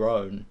as your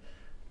own?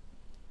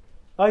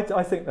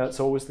 I think that's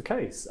always the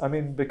case. I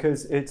mean,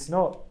 because it's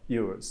not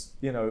yours,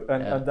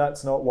 and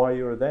that's not why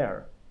you're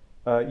there.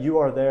 You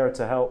are there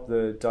to help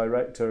the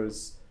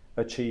directors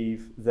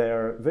achieve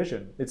their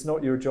vision. It's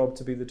not your job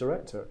to be the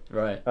director.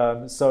 Right.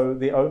 So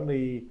the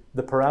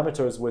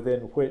parameters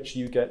within which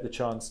you get the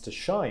chance to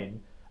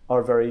shine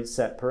are very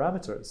set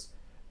parameters.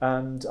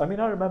 And I mean,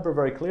 I remember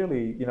very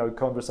clearly,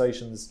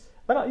 conversations,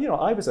 and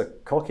I was a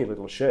cocky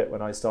little shit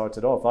when I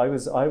started off. I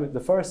was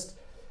the first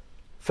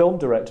film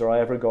director I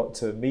ever got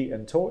to meet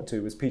and talk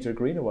to was Peter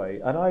Greenaway,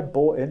 and I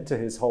bought into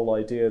his whole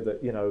idea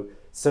that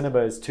cinema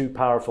is too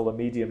powerful a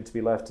medium to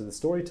be left to the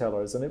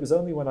storytellers. And it was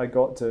only when I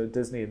got to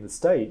Disney in the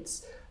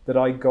States that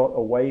I got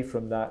away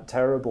from that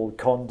terrible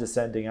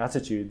condescending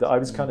attitude that I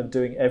was kind of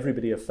doing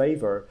everybody a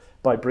favor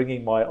by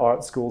bringing my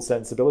art school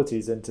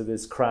sensibilities into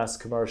this crass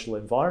commercial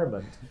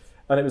environment.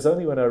 And it was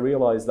only when I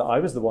realized that I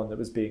was the one that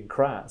was being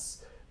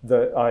crass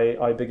that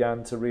I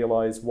began to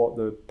realize what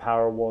the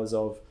power was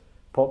of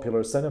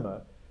popular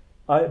cinema.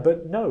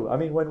 But no, I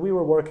mean, when we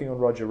were working on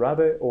Roger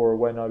Rabbit or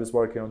when I was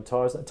working on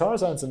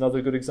Tarzan's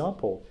another good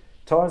example.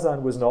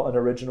 Tarzan was not an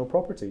original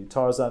property.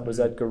 Tarzan was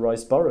Edgar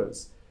Rice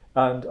Burroughs.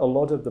 And a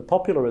lot of the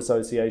popular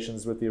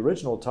associations with the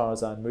original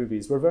Tarzan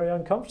movies were very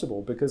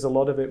uncomfortable because a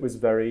lot of it was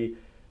very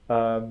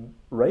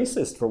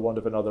racist, for want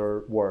of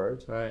another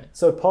word. Right.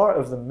 So part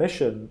of the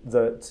mission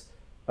that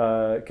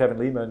Kevin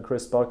Lima and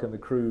Chris Buck and the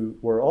crew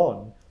were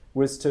on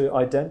was to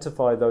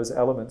identify those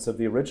elements of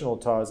the original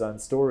Tarzan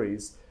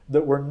stories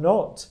that were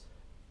not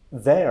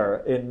there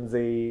in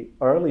the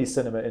early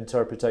cinema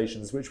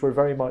interpretations, which were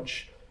very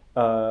much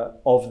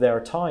of their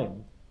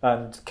time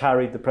and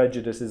carried the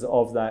prejudices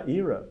of that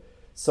era.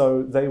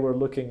 So they were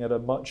looking at a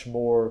much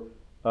more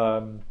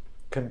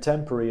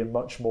contemporary and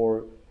much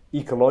more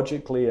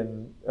ecologically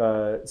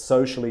and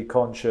socially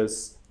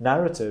conscious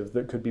narrative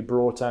that could be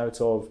brought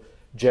out of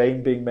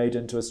Jane being made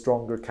into a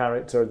stronger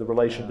character, the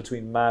relation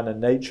between man and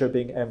nature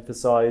being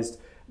emphasized,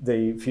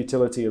 the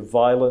futility of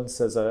violence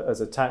as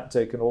a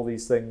tactic, and all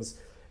these things.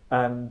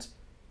 And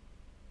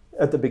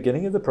at the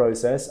beginning of the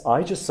process,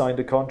 I just signed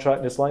a contract,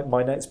 and it's like,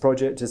 my next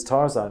project is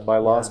Tarzan. My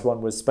last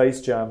one was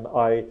Space Jam.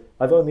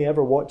 I've only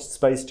ever watched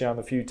Space Jam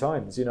a few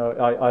times. You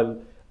know,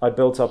 I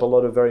built up a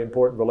lot of very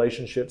important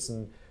relationships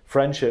and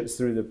friendships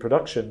through the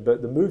production,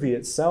 but the movie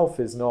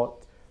itself is not,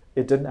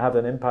 it didn't have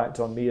an impact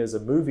on me as a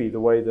movie the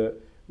way that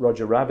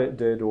Roger Rabbit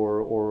did,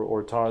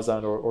 or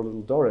Tarzan, or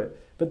Little Dorrit.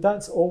 But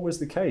that's always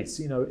the case.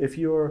 You know, if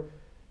you're,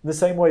 in the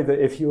same way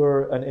that if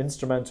you're an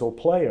instrumental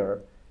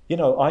player, you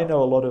know, I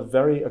know a lot of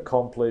very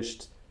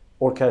accomplished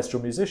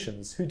orchestral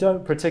musicians who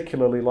don't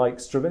particularly like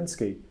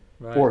Stravinsky,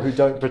 or who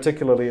don't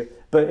particularly,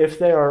 but if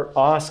they are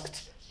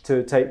asked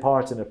to take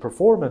part in a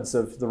performance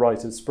of The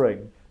Rite of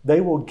Spring, they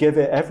will give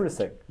it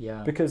everything,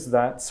 because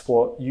that's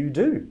what you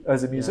do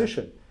as a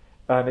musician,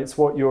 and it's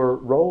what your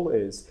role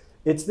is.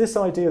 It's this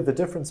idea of the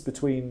difference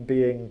between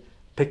being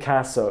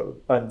Picasso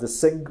and the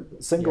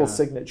single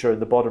signature in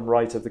the bottom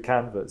right of the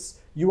canvas.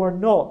 You are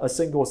not a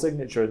single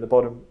signature in the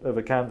bottom of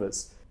a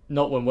canvas.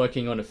 Not when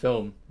working on a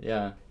film,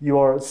 You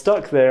are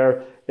stuck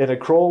there in a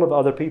crawl of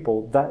other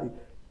people that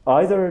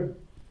either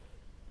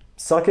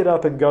suck it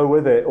up and go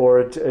with it,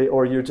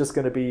 or you're just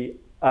going to be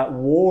at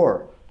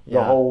war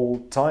the whole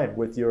time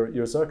with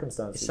your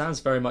circumstances. It sounds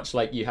very much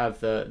like you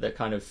have the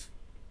kind of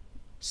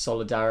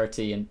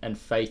solidarity and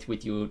faith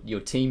with your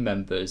team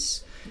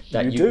members,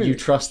 that you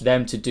trust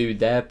them to do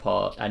their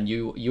part, and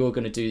you're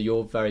going to do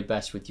your very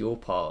best with your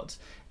part.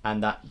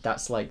 And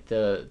that's like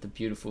the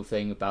beautiful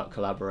thing about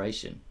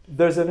collaboration.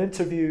 There's an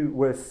interview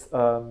with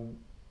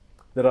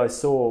that I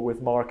saw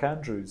with Mark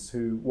Andrews,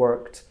 who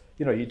worked,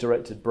 you know, he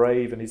directed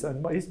Brave, and he's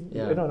you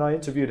know, and I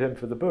interviewed him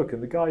for the book,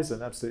 and the guy's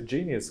an absolute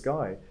genius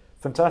guy,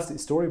 fantastic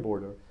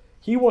storyboarder.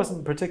 He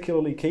wasn't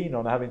particularly keen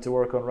on having to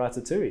work on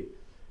Ratatouille,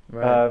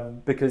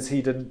 because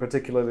he didn't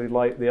particularly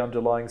like the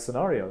underlying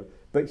scenario,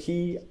 but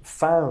he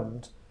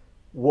found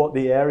what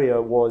the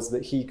area was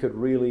that he could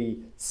really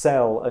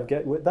sell and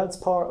get. That's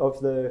part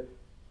of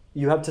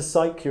you have to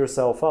psych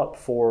yourself up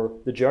for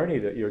the journey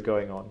that you're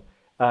going on,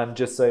 and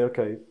just say,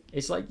 okay.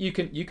 It's like you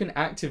can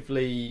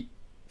actively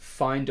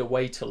find a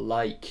way to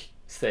like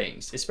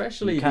things,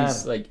 especially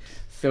these like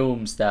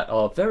films that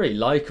are very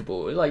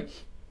likable, like,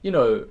 you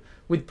know,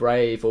 with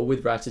Brave or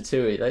with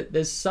Ratatouille.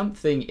 There's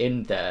something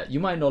in there.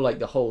 You might not like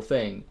the whole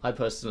thing. I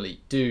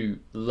personally do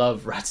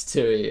love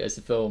Ratatouille as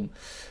a film.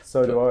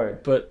 So do I.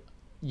 But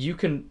you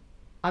can,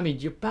 I mean,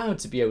 you're bound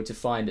to be able to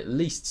find at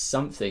least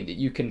something that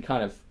you can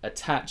kind of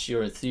attach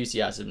your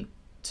enthusiasm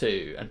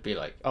to and be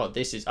like, oh,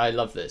 I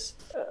love this.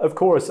 Of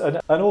course. And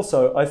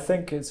also, I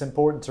think it's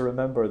important to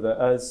remember that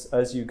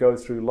as you go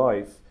through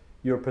life,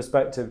 your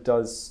perspective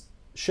does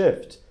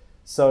shift.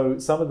 So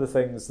some of the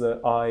things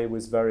that I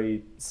was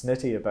very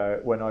snitty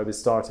about when I was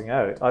starting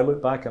out, I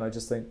look back and I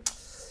just think,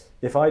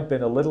 if I'd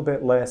been a little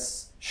bit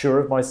less sure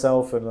of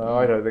myself, and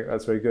I don't think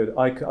that's very good,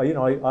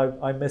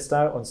 I missed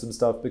out on some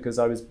stuff because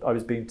I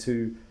was being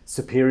too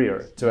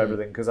superior to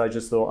everything, because I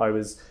just thought I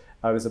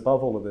was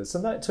above all of this,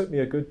 and that took me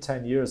a good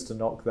 10 years to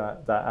knock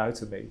that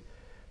out of me.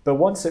 But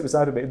once it was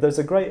out of me, there's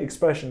a great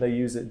expression they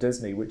use at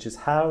Disney, which is,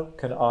 how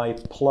can I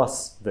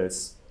plus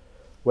this?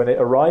 When it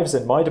arrives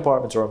in my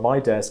department or on my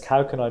desk,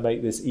 how can I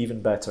make this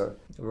even better?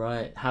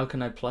 Right. How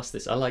can I plus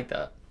this? I like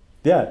that.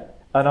 Yeah.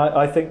 And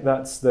I think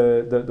that's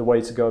the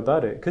way to go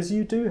about it. Because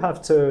you do have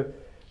to,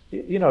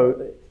 you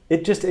know,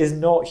 it just is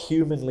not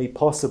humanly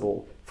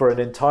possible for an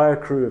entire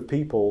crew of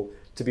people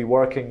to be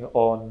working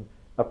on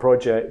a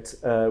project,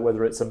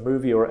 whether it's a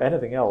movie or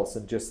anything else,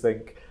 and just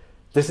think,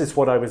 this is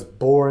what I was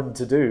born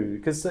to do.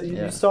 Because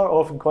you start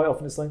off, and quite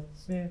often it's like,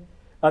 meh.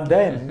 And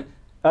then,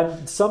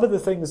 and some of the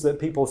things that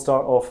people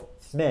start off,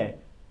 meh.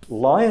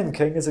 Lion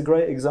King is a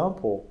great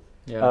example.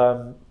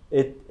 Yeah.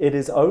 It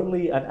is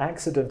only an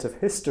accident of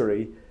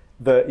history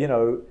that, you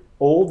know,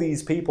 all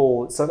these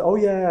people said, oh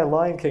yeah,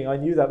 Lion King, I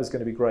knew that was going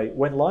to be great.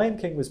 When Lion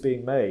King was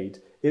being made,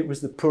 it was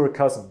the poor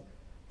cousin.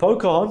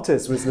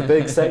 Pocahontas was the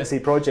big sexy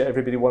project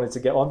everybody wanted to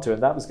get onto,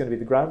 and that was going to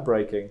be the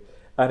groundbreaking.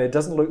 And it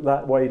doesn't look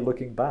that way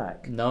looking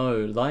back.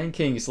 No, Lion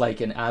King is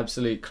like an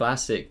absolute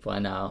classic by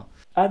now.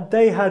 And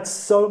they had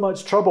so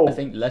much trouble. I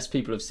think less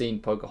people have seen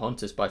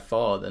Pocahontas by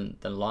far than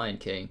Lion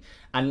King.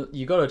 And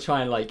you got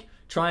to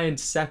try and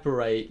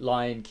separate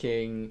Lion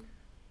King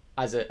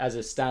as a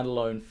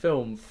standalone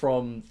film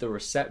from the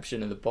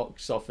reception and the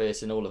box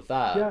office and all of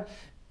that.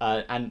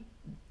 Yeah. And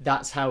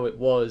that's how it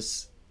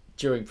was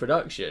during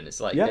production. It's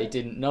like they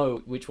didn't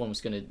know which one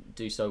was going to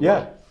do so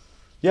well.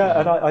 Yeah,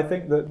 and I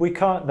think that we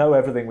can't know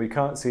everything. We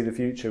can't see the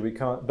future. We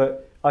can't. But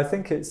I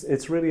think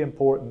it's really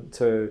important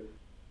to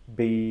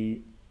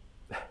be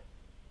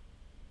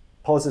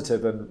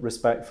positive and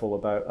respectful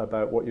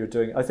about what you're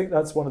doing. I think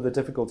that's one of the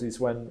difficulties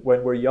when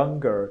we're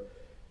younger.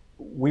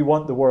 We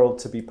want the world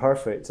to be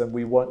perfect, and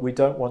we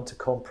don't want to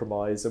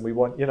compromise, and we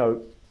want, you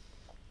know,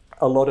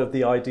 a lot of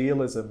the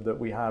idealism that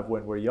we have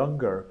when we're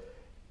younger,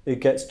 it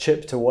gets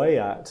chipped away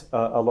at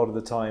a lot of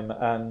the time,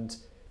 and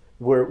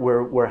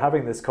we're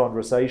having this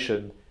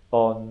conversation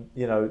on,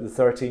 you know, the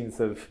 13th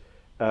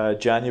of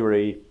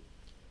January.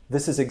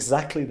 This is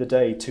exactly the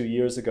day 2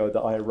 years ago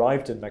that I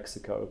arrived in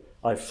Mexico.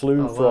 I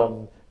flew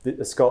from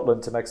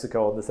Scotland to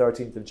Mexico on the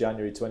 13th of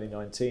January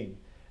 2019,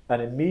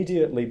 and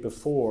immediately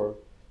before,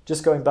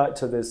 just going back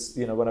to this,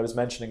 you know, when I was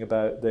mentioning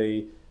about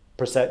the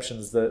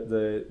perceptions that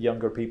the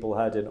younger people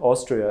had in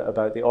Austria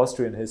about the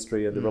Austrian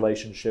history and the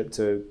relationship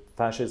to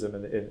fascism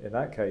in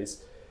that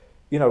case,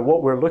 you know,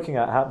 what we're looking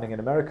at happening in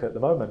America at the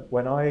moment.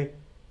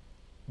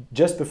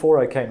 Just before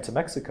I came to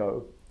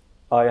Mexico,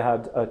 I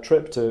had a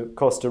trip to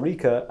Costa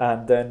Rica,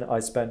 and then I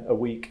spent a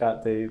week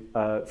at the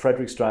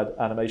Fredrikstad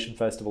Animation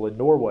Festival in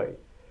Norway.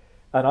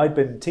 And I'd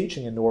been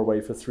teaching in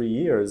Norway for 3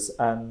 years,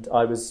 and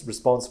I was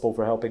responsible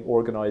for helping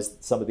organize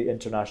some of the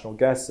international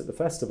guests at the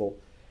festival.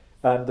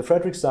 And the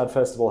Fredrikstad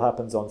Festival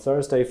happens on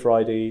Thursday,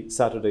 Friday,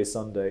 Saturday,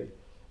 Sunday.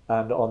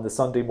 And on the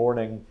Sunday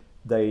morning,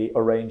 they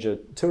arrange a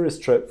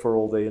tourist trip for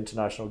all the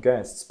international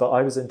guests. But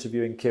I was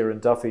interviewing Kieran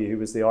Duffy, who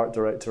was the art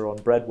director on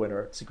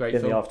Breadwinner,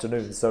 in the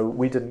afternoon. So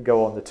we didn't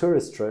go on the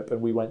tourist trip,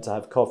 and we went to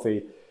have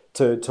coffee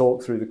to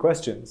talk through the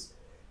questions.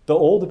 But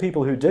all the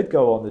people who did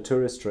go on the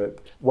tourist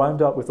trip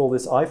wound up with all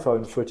this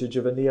iPhone footage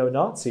of a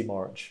neo-Nazi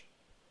march.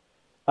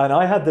 And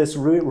I had this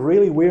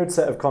really weird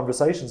set of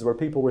conversations where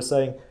people were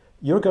saying,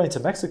 you're going to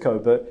Mexico,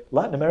 but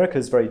Latin America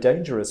is very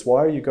dangerous.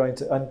 Why are you going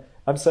to... And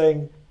I'm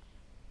saying,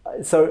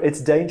 so it's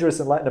dangerous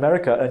in Latin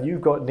America, and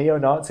you've got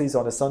neo-Nazis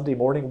on a Sunday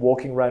morning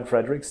walking around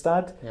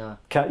Fredrikstad?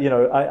 Yeah. You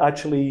know,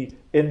 actually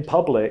in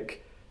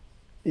public,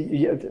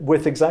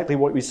 with exactly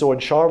what we saw in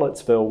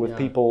Charlottesville, with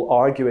people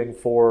arguing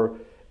for...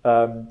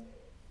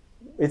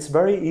 it's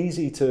very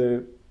easy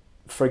to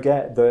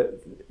forget that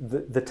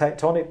the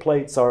tectonic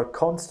plates are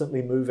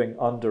constantly moving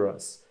under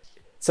us.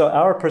 So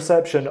our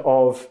perception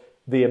of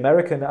the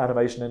American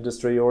animation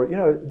industry, or, you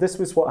know, this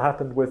was what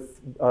happened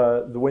with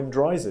The Wind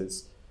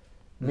Rises.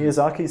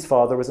 Miyazaki's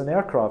father was an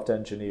aircraft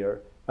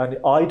engineer and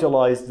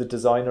idolized the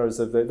designers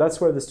of that's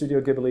where the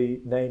Studio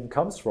Ghibli name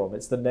comes from.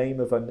 It's the name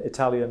of an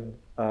Italian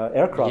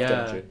aircraft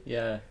engine.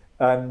 Yeah.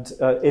 And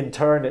in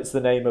turn, it's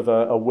the name of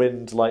a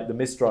wind like the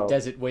Mistral. The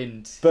desert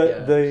wind.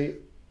 But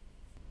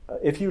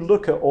if you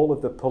look at all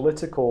of the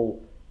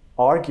political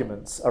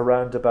arguments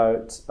around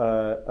about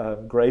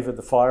Grave of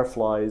the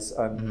Fireflies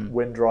and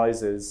Wind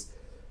Rises,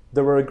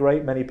 there were a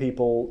great many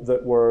people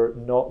that were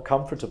not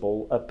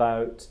comfortable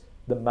about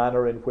the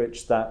manner in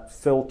which that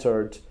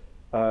filtered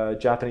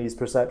Japanese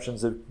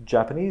perceptions of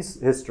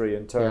Japanese history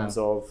in terms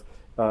of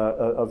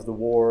the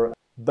war.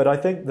 But I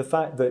think the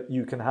fact that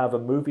you can have a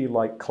movie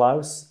like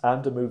Klaus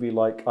and a movie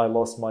like I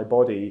Lost My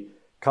Body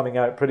coming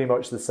out pretty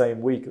much the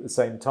same week at the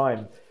same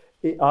time,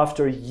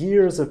 after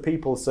years of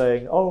people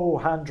saying, oh,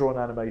 hand-drawn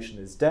animation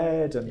is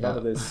dead and none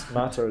of this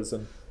matters.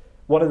 And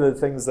one of the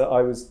things that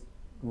I was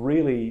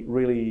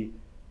really,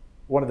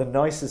 one of the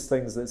nicest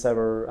things that's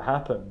ever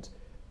happened,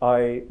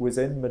 I was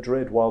in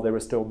Madrid while they were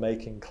still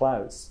making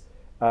Klaus,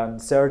 and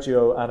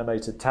Sergio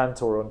animated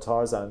Tantor on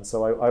Tarzan.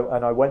 So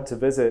I went to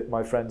visit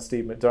my friend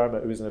Steve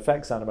McDermott, who was an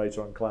effects animator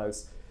on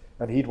Klaus,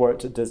 and he'd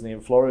worked at Disney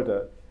in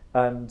Florida.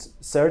 And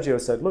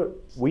Sergio said,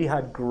 look, we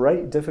had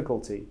great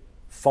difficulty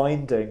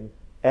finding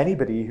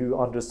anybody who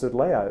understood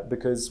layout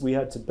because we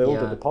had to build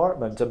a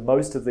department, and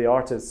most of the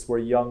artists were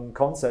young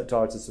concept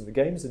artists in the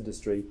games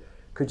industry.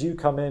 Could you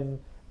come in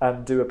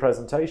and do a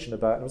presentation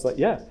about it? And I was like,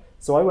 yeah.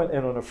 So I went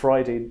in on a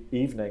Friday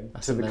evening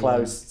to the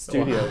Klaus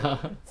studio,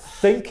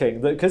 thinking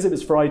that because it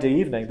was Friday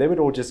evening, they would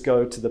all just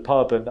go to the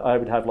pub and I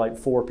would have like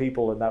 4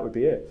 people and that would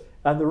be it.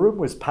 And the room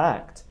was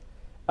packed.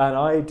 And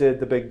I did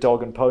the big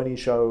dog and pony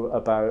show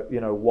about,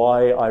 you know,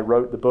 why I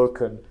wrote the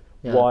book and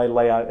why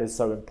layout is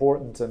so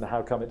important and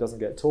how come it doesn't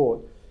get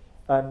taught.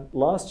 And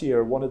last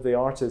year, one of the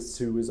artists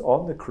who was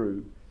on the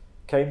crew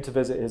came to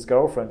visit his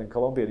girlfriend in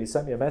Colombia, and he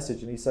sent me a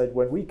message and he said,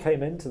 when we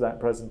came into that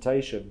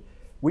presentation,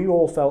 we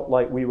all felt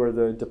like we were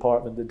the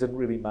department that didn't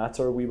really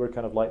matter. We were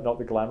kind of like not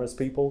the glamorous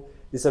people.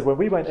 He said, when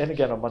we went in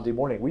again on Monday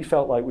morning, we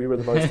felt like we were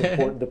the most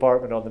important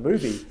department on the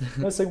movie.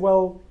 And I was saying,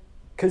 well,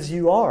 because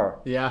you are,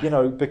 you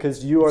know,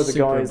 because you are the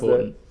guys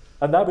important.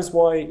 And that was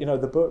why, you know,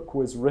 the book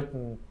was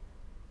written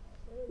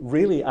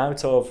really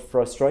out of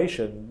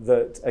frustration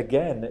that,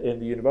 again, in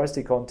the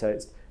university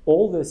context,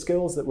 all the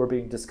skills that were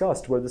being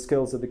discussed were the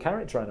skills of the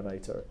character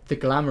animator. The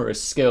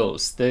glamorous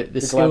skills, the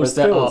skills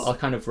that are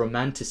kind of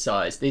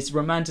romanticized. It's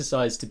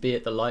romanticized to be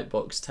at the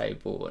lightbox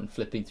table and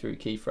flipping through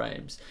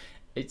keyframes.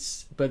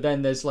 but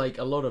then there's like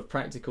a lot of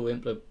practical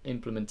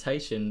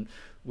implementation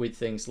with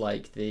things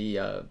like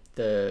the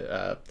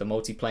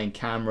multiplane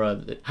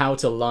camera, how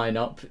to line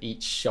up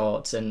each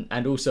shot,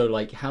 and also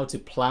like how to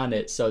plan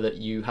it so that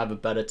you have a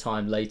better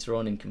time later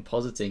on in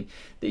compositing.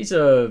 These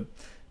are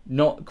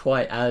not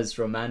quite as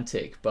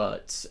romantic,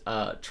 but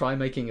try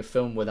making a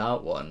film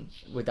without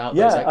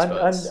those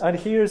experts. And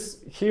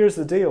here's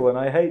the deal, and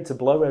I hate to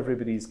blow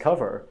everybody's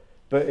cover,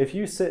 but if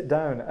you sit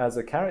down as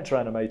a character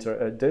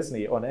animator at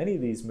Disney on any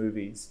of these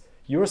movies,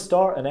 your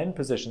start and end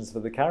positions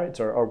for the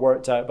character are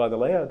worked out by the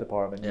layout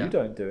department. You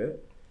don't do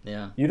it.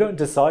 You don't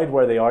decide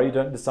where they are. You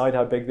don't decide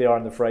how big they are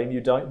in the frame.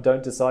 You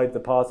don't decide the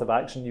path of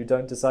action. You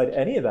don't decide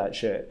any of that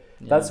shit.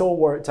 That's all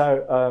worked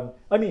out.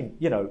 I mean,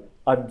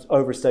 I'm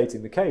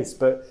overstating the case,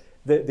 but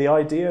the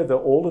idea that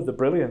all of the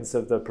brilliance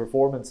of the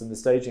performance and the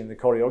staging and the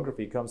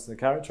choreography comes from the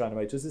character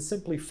animators is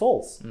simply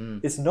false.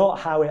 It's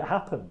not how it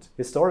happened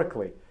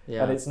historically.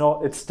 And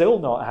it's still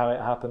not how it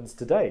happens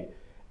today.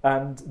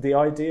 And the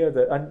idea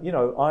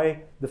that,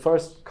 the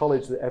first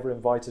college that ever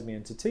invited me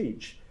in to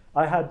teach,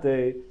 I had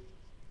the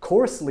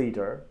course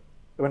leader,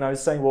 when I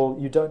was saying, well,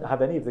 you don't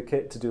have any of the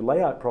kit to do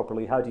layout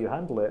properly, how do you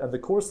handle it? And the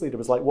course leader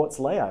was like, what's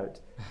layout?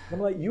 And I'm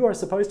like, you are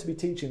supposed to be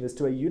teaching this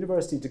to a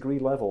university degree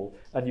level,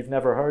 and you've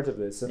never heard of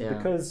this. And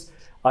because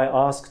I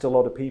asked a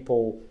lot of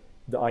people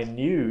that I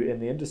knew in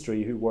the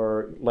industry who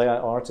were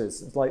layout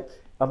artists, it's like,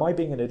 am I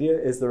being an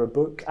idiot? Is there a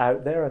book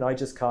out there and I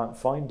just can't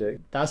find it?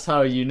 That's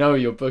how you know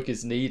your book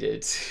is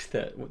needed,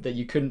 that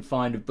you couldn't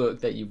find a book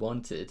that you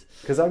wanted.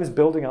 Because I was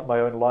building up my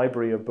own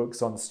library of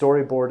books on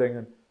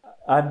storyboarding,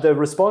 and the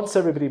response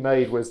everybody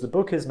made was, the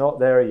book is not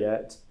there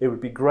yet. It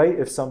would be great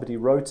if somebody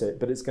wrote it,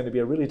 but it's going to be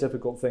a really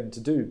difficult thing to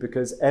do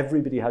because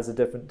everybody has a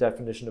different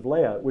definition of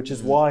layout, which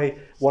is why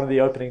one of the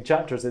opening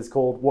chapters is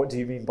called What Do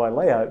You Mean by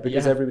Layout?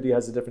 Because everybody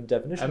has a different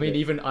definition. I mean,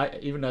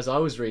 even as I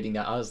was reading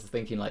that, I was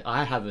thinking, like,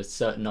 I have a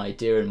certain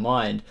idea in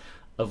mind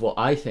of what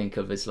I think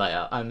of as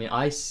layout. I mean,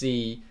 I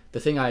see the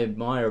thing I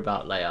admire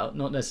about layout,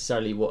 not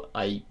necessarily what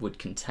I would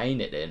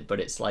contain it in, but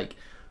it's like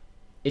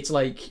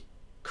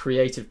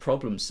creative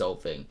problem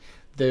solving.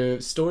 The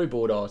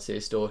storyboard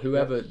artist or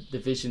whoever the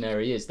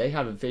visionary is, they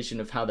have a vision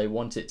of how they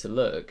want it to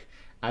look,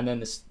 and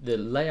then the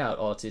layout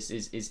artist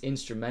is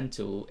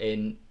instrumental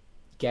in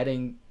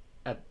having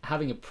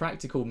a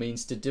practical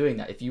means to doing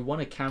that. If you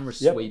want a camera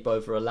sweep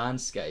over a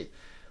landscape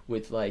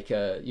with like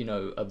a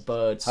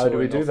bird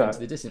soaring off into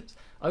the distance,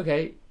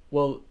 okay,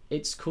 well,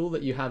 it's cool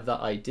that you have that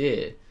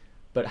idea,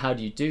 but how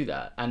do you do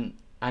that?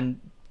 And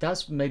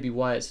that's maybe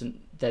why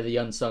they're the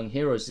unsung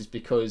heroes, is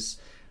because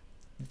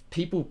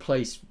people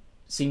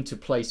seem to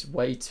place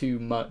way too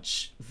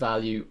much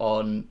value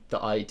on the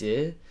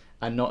idea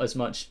and not as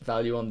much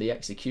value on the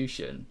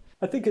execution.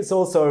 I think it's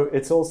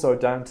also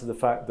down to the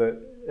fact that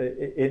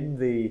in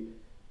the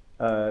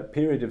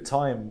period of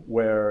time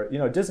where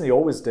Disney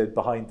always did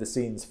behind the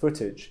scenes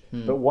footage,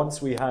 but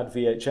once we had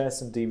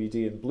VHS and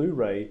DVD and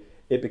Blu-ray,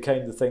 it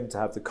became the thing to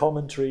have the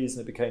commentaries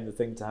and it became the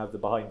thing to have the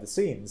behind the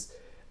scenes.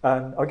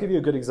 And I'll give you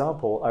a good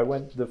example.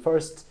 The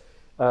first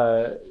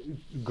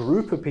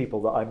group of people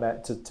that I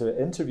met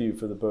to interview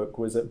for the book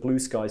was at Blue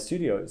Sky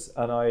Studios,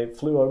 and I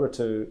flew over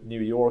to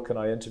New York and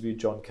I interviewed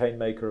John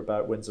Canemaker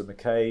about Winsor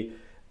McKay,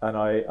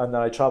 and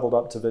then I traveled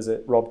up to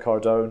visit Rob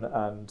Cardone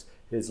and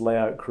his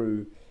layout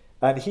crew,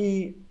 and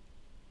he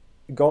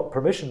got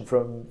permission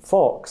from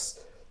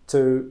Fox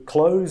to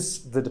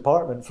close the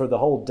department for the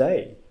whole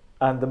day,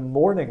 and the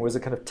morning was a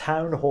kind of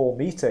town hall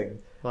meeting.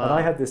 Wow. And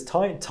I had this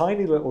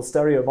tiny little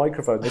stereo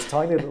microphone, this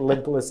tiny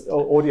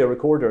little audio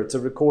recorder to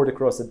record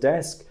across a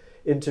desk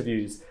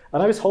interviews.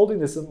 And I was holding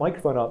this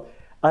microphone up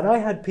and I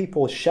had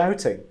people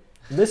shouting.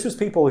 And this was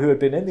people who had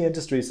been in the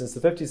industry since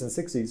the 50s and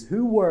 60s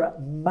who were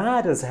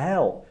mad as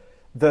hell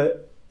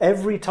that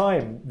every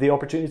time the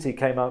opportunity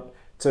came up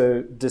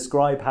to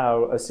describe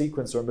how a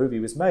sequence or a movie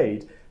was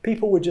made,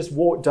 people would just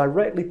walk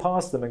directly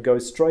past them and go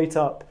straight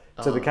up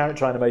to the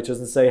character animators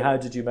and say, how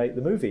did you make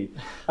the movie?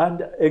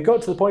 And it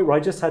got to the point where I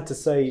just had to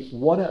say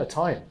one at a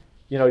time,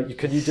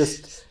 can you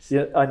just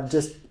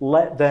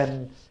let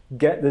them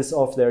get this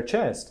off their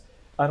chest.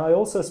 And I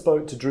also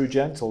spoke to Drew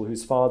Gentle,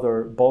 whose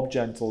father, Bob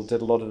Gentle,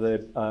 did a lot of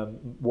the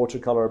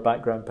watercolor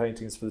background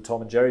paintings for the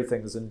Tom and Jerry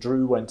things. And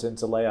Drew went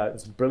into layout,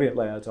 he's a brilliant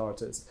layout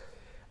artist.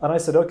 And I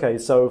said, okay,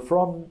 so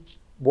from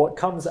what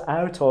comes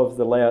out of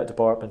the layout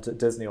department at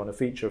Disney on a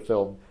feature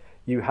film,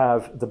 you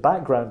have the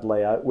background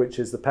layout, which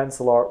is the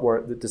pencil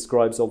artwork that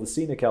describes all the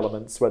scenic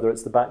elements, whether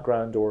it's the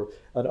background or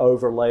an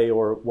overlay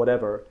or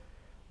whatever.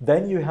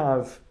 Then you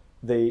have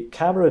the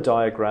camera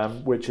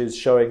diagram, which is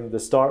showing the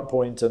start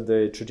point and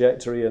the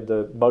trajectory and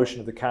the motion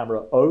of the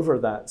camera over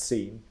that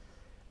scene.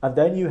 And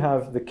then you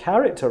have the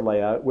character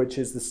layout, which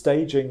is the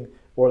staging,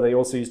 or they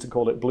also used to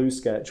call it blue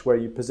sketch, where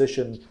you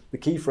position the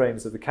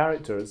keyframes of the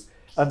characters.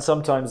 And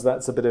sometimes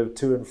that's a bit of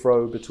to and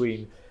fro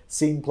between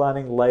scene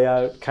planning,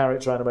 layout,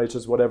 character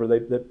animators, whatever.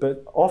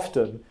 But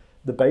often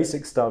the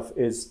basic stuff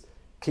is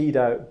keyed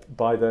out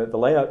by the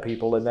layout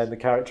people, and then the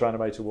character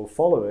animator will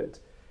follow it.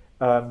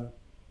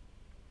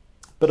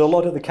 But a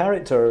lot of the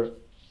character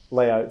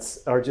layouts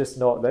are just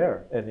not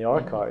there in the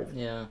archive.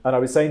 Yeah. And I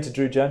was saying to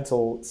Drew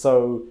Gentle,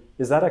 so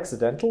is that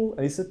accidental?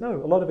 And he said, no,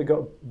 a lot of it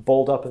got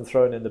balled up and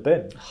thrown in the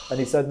bin. And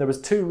he said there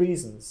was two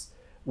reasons.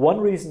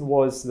 One reason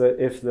was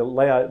that if the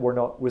layout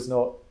was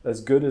not as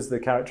good as the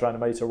character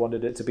animator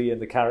wanted it to be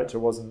and the character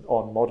wasn't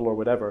on model or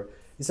whatever,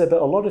 he said that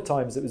a lot of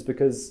times it was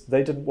because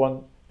they didn't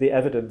want the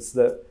evidence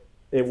that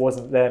it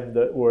wasn't them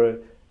that were,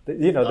 that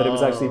it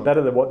was actually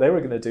better than what they were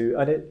going to do.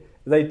 And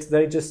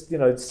they just,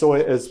 saw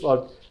it as,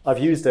 I've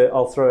used it,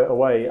 I'll throw it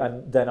away,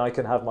 and then I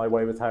can have my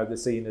way with how the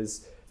scene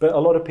is. But a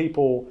lot of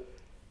people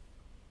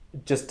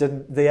just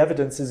didn't, the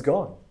evidence is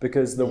gone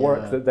because the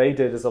work that they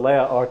did as a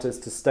layout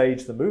artist to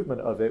stage the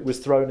movement of it was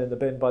thrown in the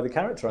bin by the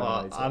character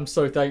animator. I'm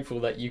so thankful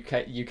that you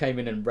came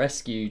in and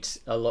rescued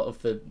a lot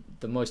of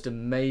the most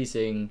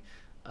amazing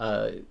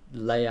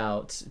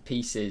layout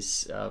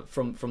pieces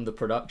from the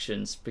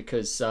productions,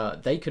 because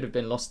they could have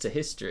been lost to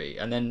history,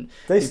 and then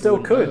they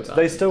still could.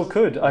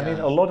 I mean,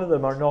 a lot of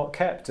them are not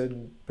kept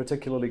in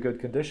particularly good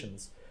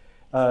conditions.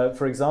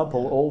 For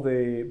example, all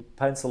the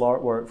pencil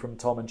artwork from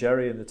Tom and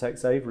Jerry and the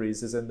Tex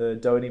Avery's is in the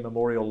Doney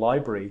Memorial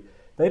Library.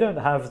 They don't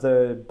have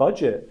the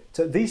budget.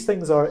 These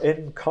things are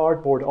in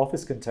cardboard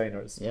office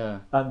containers.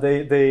 Yeah. And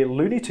the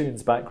Looney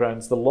Tunes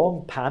backgrounds, the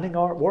long panning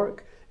artwork,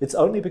 it's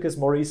only because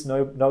Maurice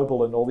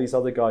Noble and all these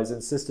other guys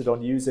insisted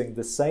on using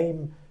the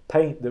same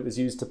paint that was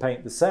used to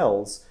paint the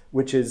cells,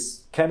 which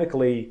is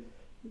chemically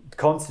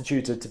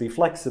constituted to be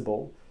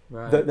flexible.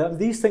 Right.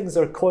 These things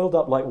are coiled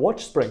up like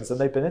watch springs, and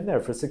they've been in there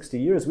for 60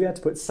 years. We had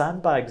to put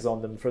sandbags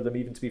on them for them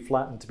even to be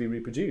flattened to be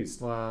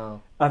reproduced.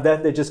 Wow. And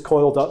then they just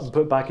coiled up and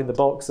put back in the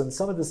box. And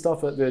some of the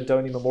stuff at the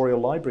Doney Memorial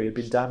Library had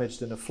been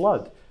damaged in a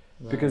flood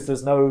because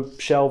there's no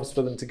shelves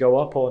for them to go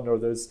up on,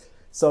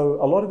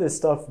 so a lot of this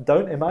stuff,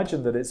 don't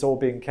imagine that it's all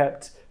being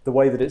kept the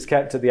way that it's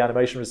kept at the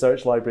Animation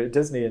Research Library at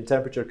Disney in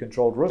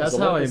temperature-controlled rooms. That's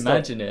how I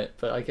imagine it,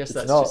 but I guess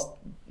that's just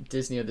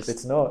Disney are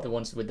the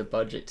ones with the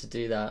budget to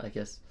do that, I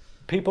guess.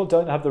 People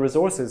don't have the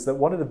resources. That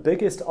one of the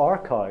biggest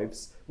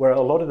archives where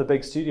a lot of the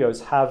big studios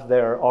have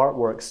their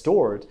artwork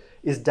stored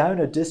is down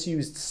a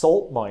disused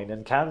salt mine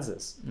in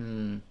Kansas.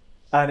 And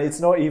it's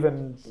not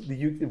even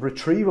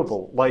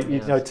retrievable.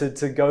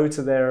 To go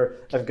to there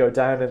and go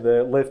down in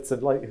the lifts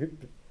and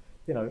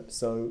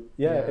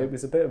it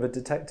was a bit of a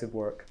detective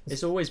work.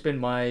 It's always been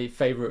my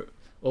favorite,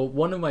 or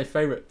one of my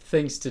favorite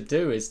things to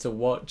do, is to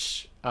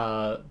watch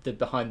the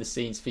behind the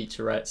scenes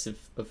featurettes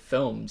of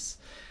films.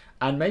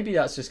 And maybe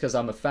that's just because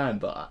I'm a fan,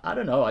 but I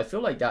don't know. I feel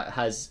like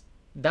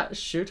that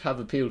should have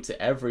appealed to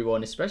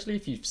everyone, especially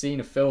if you've seen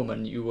a film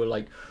and you were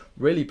like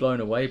really blown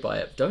away by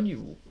it. Don't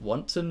you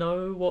want to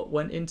know what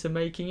went into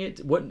making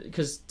it?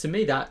 Because to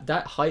me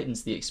that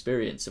heightens the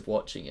experience of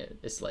watching it.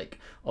 It's like,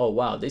 oh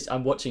wow,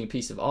 I'm watching a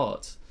piece of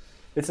art.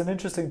 It's an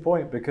interesting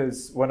point,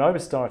 because when I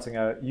was starting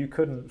out, you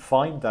couldn't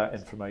find that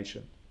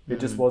information. It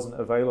just wasn't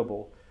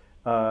available.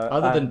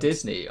 Other than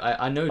Disney.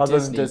 I know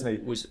Disney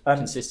was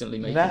consistently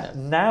making that.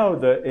 Now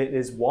that it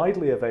is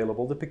widely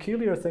available, the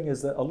peculiar thing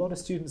is that a lot of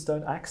students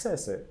don't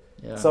access it.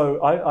 Yeah.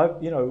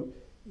 So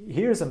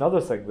here's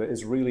another thing that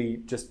is really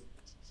just,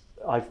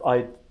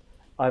 I'm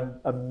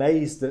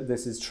amazed that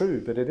this is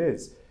true, but it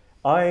is.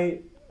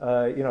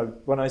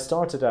 When I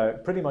started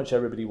out, pretty much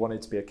everybody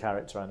wanted to be a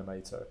character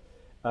animator.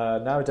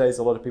 Nowadays,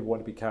 a lot of people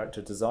want to be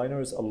character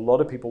designers. A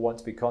lot of people want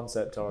to be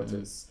concept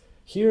artists.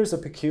 Here's a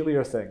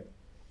peculiar thing.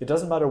 It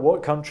doesn't matter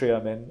what country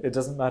I'm in. It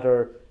doesn't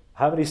matter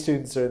how many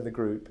students are in the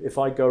group. If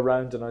I go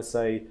around and I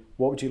say,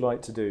 what would you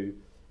like to do?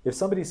 If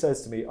somebody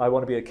says to me, I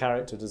want to be a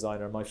character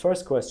designer, my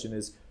first question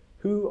is,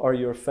 who are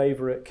your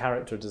favorite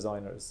character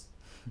designers?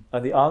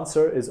 And the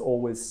answer is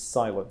always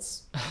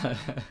silence.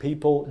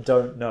 People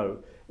don't know.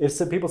 If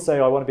some people say,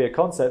 I want to be a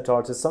concept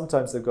artist,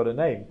 sometimes they've got a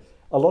name.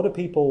 A lot of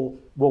people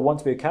will want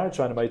to be a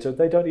character animator.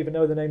 They don't even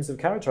know the names of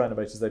character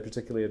animators they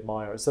particularly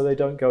admire, so they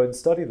don't go and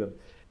study them.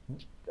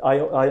 I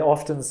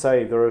often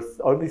say there are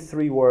only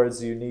 3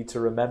 words you need to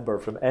remember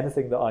from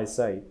anything that I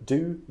say.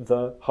 Do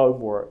the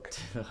homework.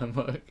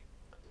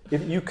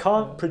 If you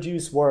can't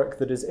produce work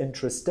that is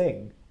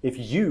interesting if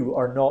you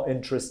are not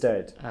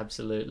interested.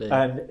 Absolutely.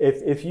 And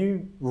if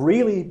you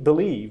really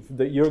believe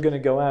that you're going to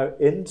go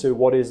out into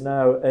what is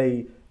now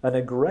an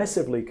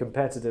aggressively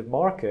competitive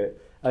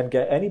market and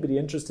get anybody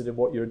interested in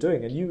what you're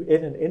doing, and you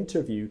in an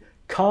interview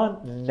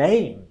can't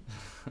name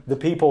the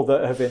people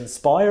that have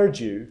inspired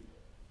you,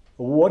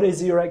 what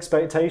is your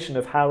expectation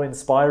of how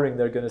inspiring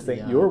they're going to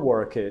think your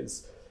work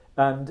is?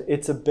 And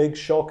it's a big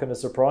shock and a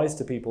surprise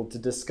to people to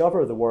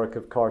discover the work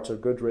of Carter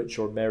Goodrich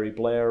or Mary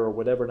Blair or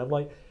whatever. And I'm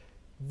like,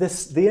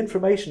 the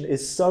information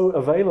is so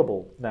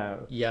available now.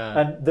 Yeah.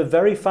 And the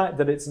very fact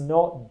that it's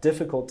not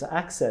difficult to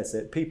access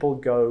it, people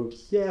go,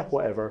 yeah,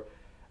 whatever.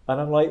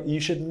 And I'm like, you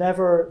should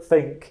never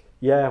think,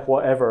 yeah,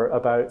 whatever,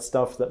 about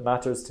stuff that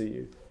matters to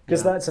you.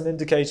 Because that's an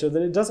indicator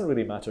that it doesn't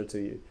really matter to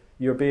you.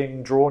 You're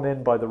being drawn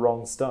in by the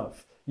wrong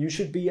stuff. You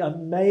should be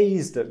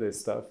amazed at this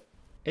stuff.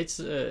 It's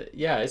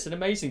an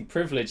amazing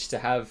privilege to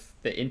have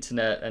the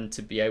internet and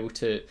to be able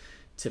to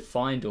to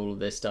find all of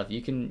this stuff.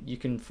 You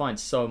can find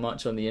so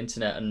much on the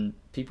internet, and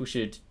people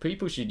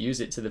should use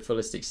it to the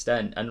fullest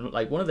extent. And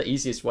like one of the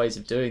easiest ways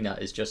of doing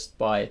that is just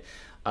by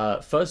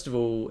first of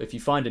all, if you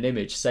find an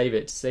image, save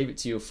it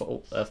to your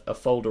a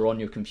folder on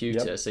your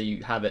computer, so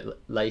you have it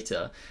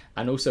later.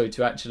 And also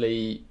to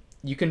actually,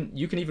 you can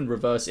even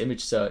reverse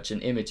image search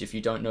an image if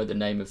you don't know the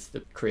name of the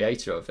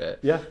creator of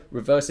it.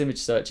 Reverse image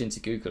search into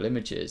Google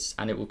Images,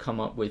 and it will come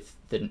up with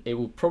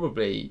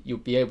you'll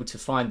be able to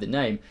find the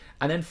name,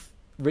 and then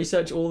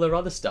research all their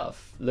other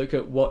stuff. Look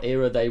at what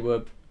era they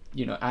were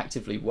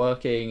actively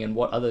working, and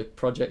what other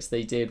projects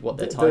they did, what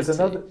they're tied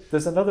to.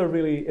 There's another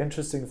really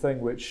interesting thing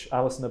which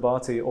Alison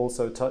Abati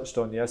also touched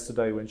on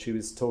yesterday when she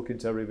was talking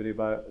to everybody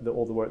about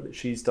all the work that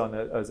she's done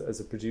as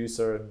a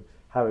producer, and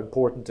how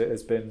important it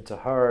has been to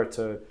her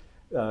to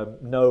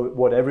know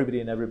what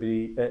everybody in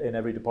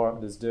every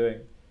department is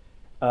doing.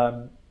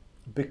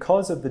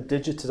 Because of the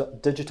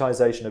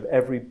digitization of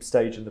every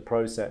stage in the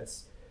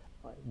process,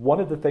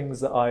 one of the things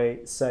that I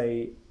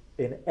say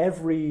in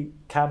every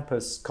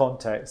campus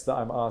context that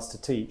I'm asked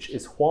to teach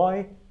is,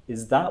 why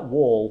is that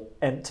wall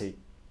empty?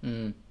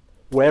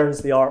 Where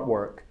is the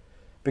artwork?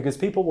 Because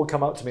people will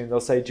come up to me and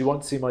they'll say, do you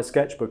want to see my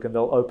sketchbook? And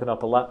they'll open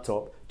up a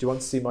laptop. Do you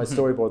want to see my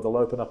storyboard? They'll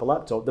open up a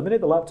laptop. The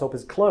minute the laptop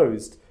is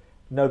closed,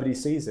 nobody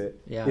sees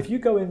it. If you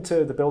go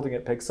into the building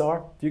at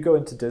Pixar, if you go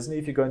into Disney,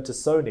 if you go into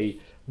Sony,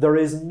 there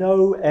is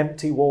no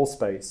empty wall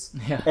space.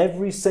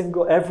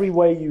 Every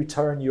way you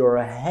turn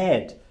your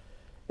head,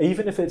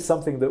 even if it's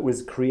something that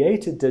was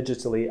created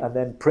digitally and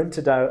then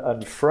printed out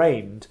and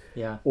framed,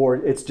 or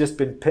it's just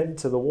been pinned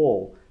to the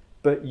wall,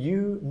 but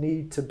you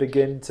need to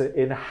begin to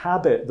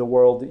inhabit the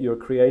world that you're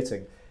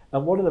creating.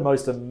 And one of the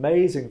most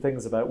amazing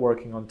things about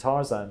working on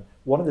Tarzan,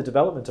 one of the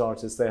development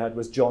artists they had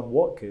was John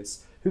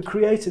Watkiss, who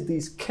created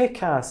these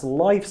kick-ass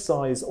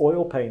life-size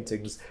oil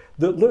paintings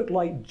that looked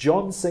like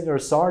John Singer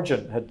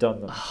Sargent had done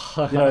them.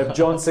 If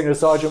John Singer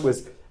Sargent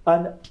was...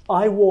 And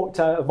I walked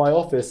out of my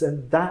office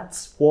and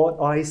that's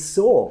what I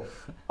saw.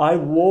 I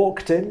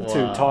walked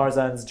into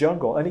Tarzan's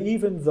jungle. And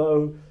even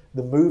though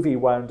the movie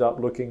wound up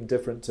looking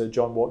different to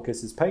John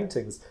Watkiss's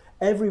paintings,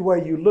 everywhere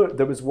you looked,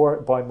 there was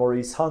work by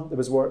Maurice Hunt, there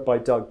was work by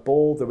Doug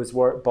Ball, there was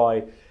work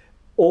by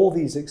all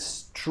these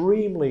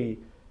extremely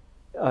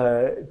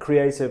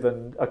creative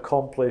and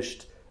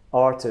accomplished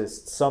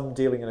artists, some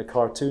dealing in a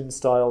cartoon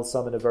style,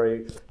 some in a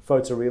very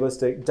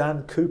photorealistic.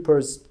 Dan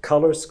Cooper's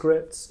color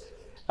scripts.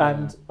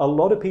 And a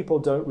lot of people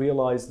don't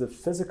realize the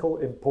physical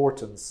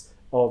importance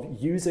of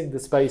using the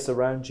space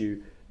around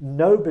you.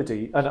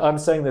 Nobody, and I'm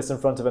saying this in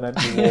front of an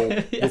empty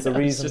wall, there's a reason.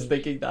 I was just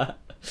thinking that.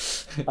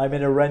 I'm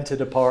in a rented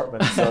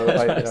apartment, so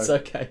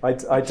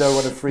I don't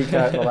want to freak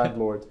out the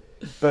landlord.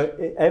 But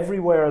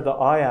everywhere that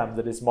I am,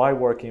 that is my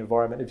working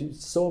environment, if you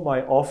saw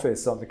my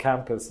office on the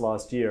campus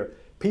last year,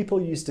 people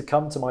used to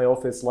come to my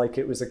office like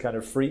it was a kind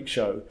of freak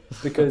show,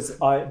 because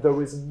there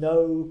was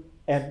no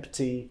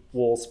empty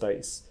wall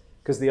space.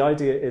 Because the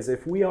idea is,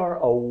 if we are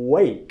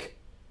awake,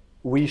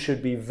 we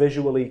should be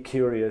visually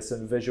curious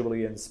and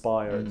visually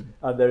inspired.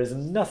 And there is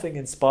nothing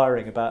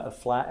inspiring about a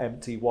flat,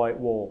 empty white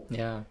wall.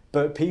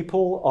 But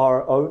people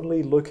are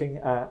only looking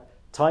at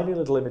tiny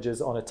little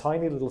images on a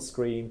tiny little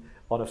screen,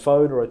 on a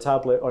phone or a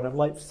tablet, and I'm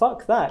like,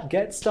 fuck that,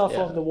 get stuff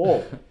on the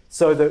wall.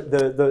 So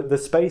the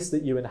space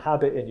that you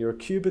inhabit in your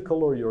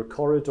cubicle or your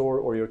corridor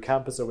or your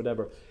campus or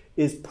whatever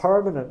is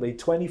permanently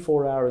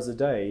 24 hours a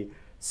day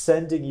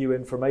sending you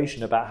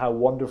information about how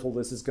wonderful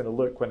this is going to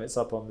look when it's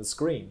up on the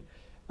screen.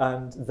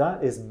 And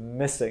that is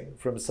missing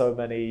from so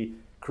many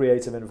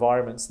creative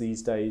environments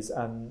these days,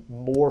 and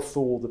more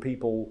fool the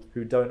people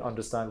who don't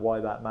understand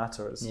why that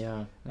matters.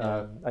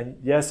 And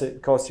yes,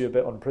 it costs you a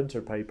bit on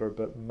printer paper,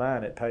 but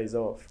man, it pays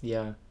off.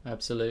 Yeah,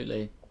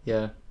 absolutely.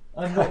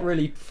 I'm not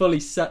really fully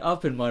set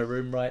up in my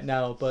room right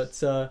now,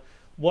 but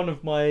one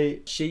of my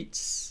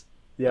sheets,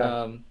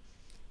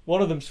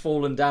 one of them's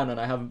fallen down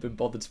and I haven't been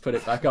bothered to put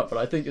it back up, but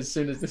I think as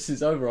soon as this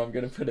is over, I'm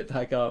going to put it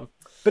back up.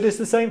 But it's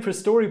the same for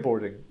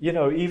storyboarding.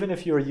 Even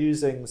if you're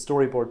using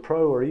Storyboard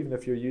Pro, or even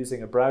if you're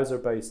using a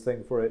browser-based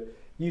thing for it,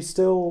 you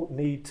still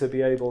need to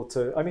be able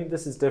to... I mean,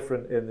 this is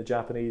different in the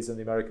Japanese and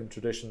the American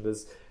tradition.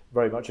 There's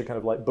very much a kind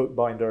of like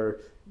bookbinder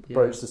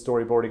approach to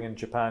storyboarding in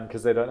Japan,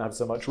 because they don't have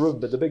so much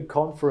room. But the big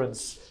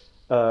conference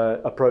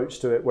approach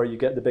to it, where you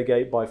get the big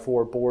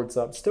 8x4 boards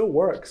up, still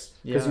works,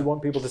 because you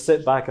want people to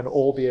sit back and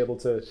all be able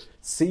to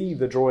see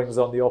the drawings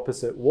on the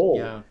opposite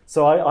wall.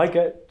 So I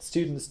get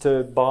students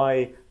to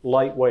buy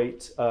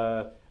lightweight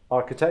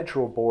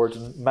architectural boards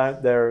and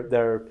mount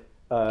their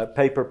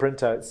paper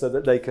printouts so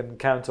that they can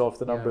count off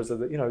the numbers of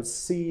the,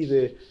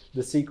 see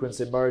the sequence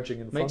emerging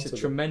in front of them. Makes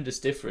a tremendous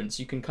difference.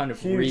 You can kind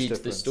of read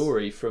the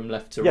story from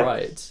left to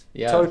right.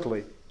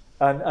 Totally.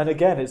 And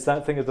again, it's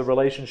that thing of the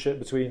relationship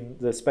between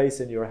the space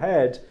in your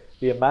head,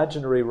 the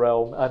imaginary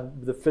realm,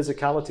 and the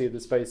physicality of the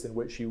space in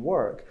which you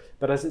work.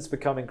 But as it's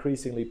become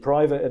increasingly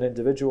private and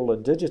individual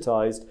and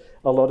digitized,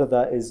 a lot of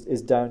that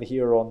is down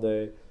here on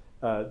the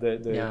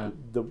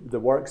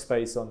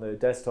workspace on the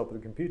desktop of the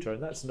computer,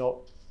 and that's not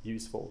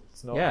useful.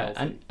 It's not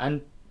healthy.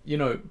 and you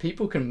know,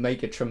 people can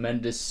make a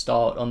tremendous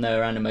start on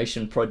their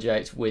animation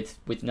project with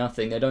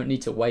nothing. They don't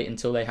need to wait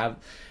until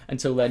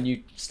their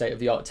new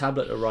state-of-the-art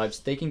tablet arrives.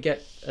 They can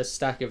get a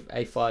stack of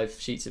A5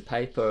 sheets of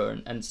paper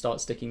and start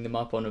sticking them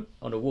up on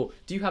a wall.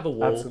 Do you have a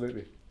wall?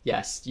 Absolutely.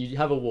 Yes, you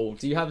have a wall.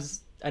 Do you have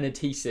an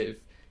adhesive?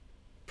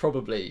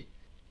 Probably.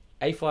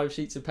 A5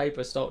 sheets of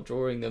paper, start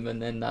drawing them,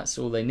 and then that's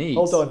all they need.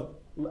 Hold on.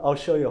 I'll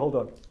show you. Hold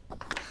on.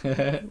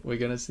 We're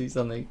going to see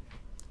something.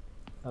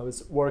 I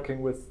was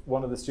working with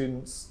one of the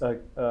students,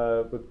 with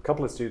a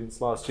couple of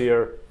students last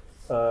year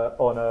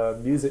on a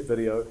music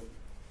video,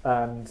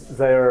 and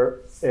they're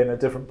in a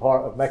different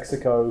part of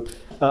Mexico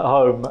at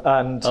home.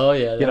 And,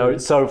 you know,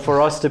 so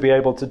for us to be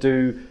able to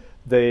do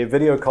the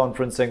video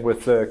conferencing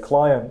with the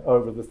client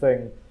over the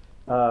thing,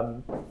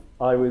 and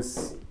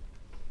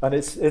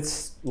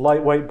it's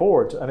lightweight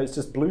board, and it's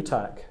just blue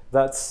tack.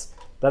 That's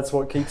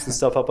what keeps the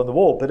stuff up on the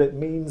wall. But it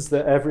means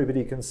that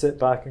everybody can sit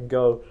back and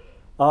go,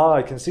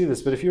 I can see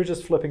this. But if you're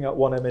just flipping up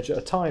one image at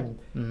a time,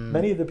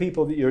 many of the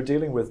people that you're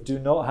dealing with do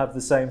not have the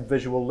same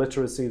visual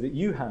literacy that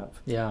you have.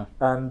 Yeah.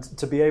 And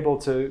to be able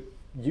to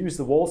use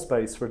the wall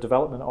space for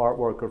development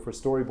artwork or for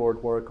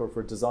storyboard work or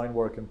for design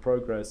work in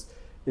progress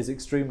is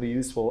extremely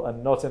useful,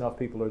 and not enough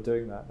people are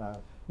doing that now.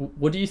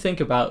 What do you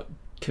think about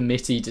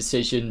committee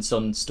decisions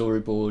on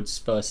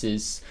storyboards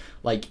versus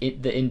like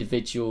the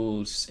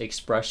individual's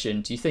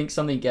expression? Do you think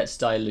something gets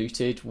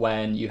diluted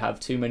when you have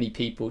too many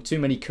people, too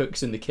many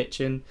cooks in the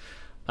kitchen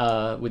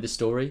with a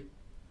story?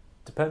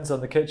 Depends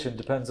on the kitchen,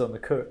 depends on the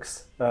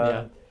cooks.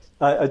 The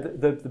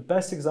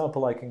best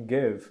example I can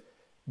give,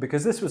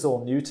 because this was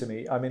all new to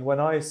me, I mean, when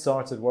I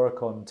started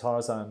work on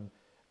Tarzan,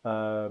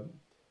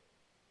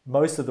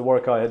 most of the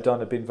work I had done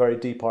had been very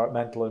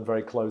departmental and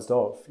very closed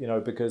off, you know,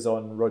 because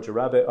on Roger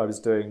Rabbit I was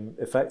doing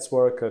effects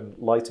work and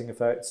lighting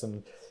effects,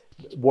 and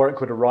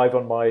work would arrive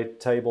on my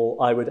table,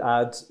 I would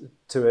add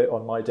to it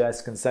on my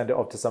desk and send it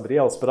off to somebody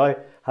else. But I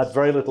had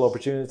very little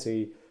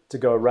opportunity to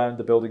go around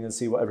the building and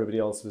see what everybody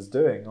else was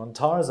doing. On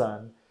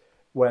Tarzan,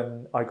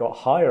 when I got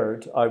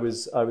hired, I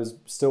was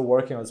still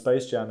working on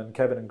Space Jam, and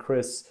Kevin and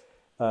Chris,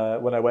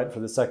 when I went for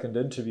the second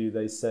interview,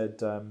 they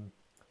said,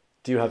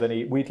 do you have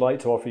any, we'd like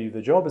to offer you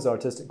the job as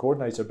artistic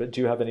coordinator, but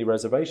do you have any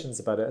reservations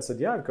about it? I said,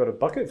 yeah, I've got a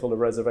bucket full of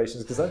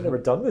reservations because I've never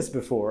done this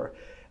before.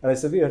 And I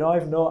said, you know,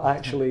 I've not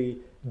actually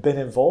been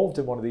involved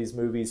in one of these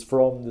movies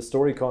from the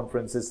story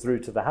conferences through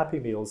to the Happy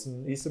Meals.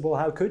 And he said, well,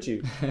 how could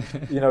you?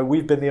 You know,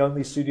 we've been the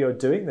only studio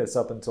doing this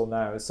up until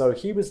now. So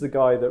he was the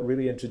guy that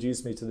really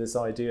introduced me to this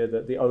idea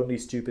that the only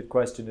stupid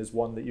question is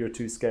one that you're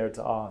too scared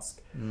to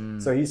ask.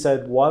 So he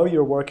said, while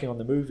you're working on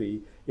the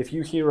movie, if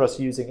you hear us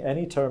using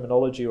any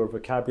terminology or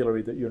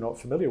vocabulary that you're not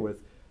familiar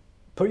with,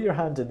 put your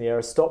hand in the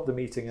air, stop the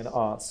meeting and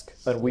ask,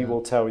 and we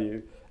will tell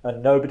you.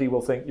 And nobody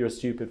will think you're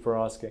stupid for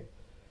asking.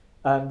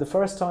 And the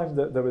first time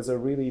that there was a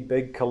really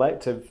big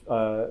collective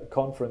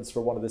conference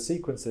for one of the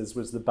sequences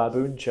was the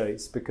baboon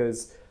chase,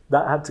 because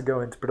that had to go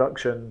into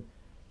production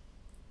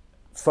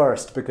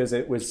first because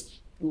it was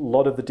a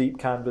lot of the deep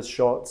canvas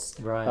shots,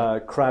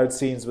 crowd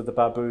scenes with the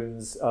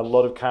baboons, a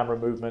lot of camera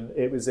movement.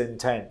 It was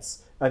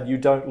intense. And you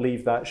don't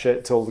leave that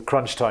shit till the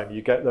crunch time.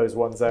 You get those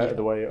ones out of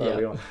the way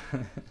early on.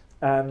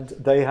 And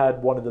they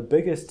had one of the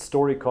biggest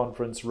story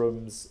conference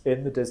rooms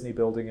in the Disney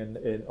building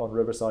on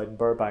Riverside in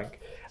Burbank.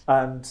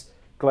 And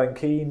Glenn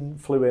Keane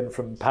flew in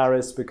from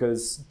Paris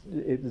because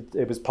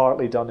it was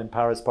partly done in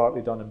Paris,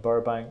 partly done in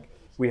Burbank.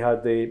 We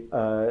had the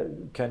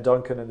Ken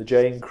Duncan and the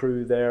Jane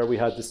crew there. We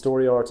had the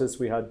story artists.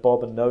 We had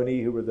Bob and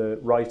Noni, who were the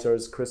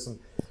writers, Chris and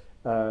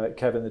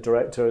Kevin, the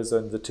directors,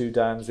 and the two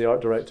Dans, the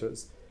art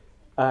directors.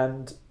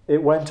 And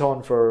it went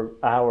on for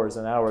hours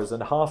and hours.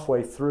 And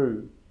halfway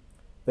through,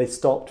 they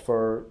stopped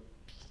for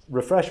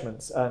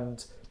refreshments.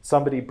 And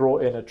somebody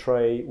brought in a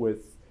tray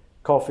with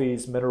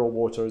coffees, mineral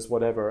waters,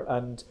 whatever,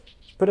 and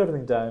put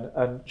everything down.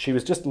 And she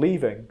was just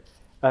leaving.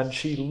 And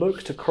she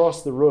looked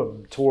across the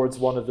room towards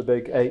one of the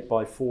big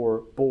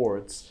 8x4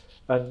 boards,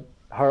 and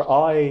her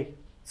eye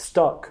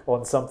stuck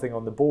on something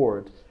on the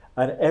board.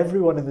 And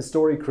everyone in the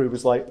story crew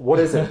was like, "What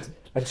is it?"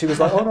 And she was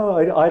like, "Oh no,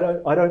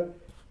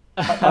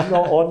 I'm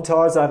not on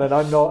Tarzan, and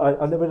I'm not."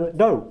 And they went,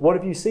 "No, what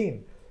have you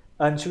seen?"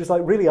 And she was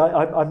like, "Really,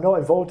 I'm not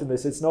involved in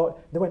this. It's not."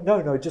 And they went,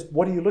 "No, just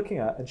what are you looking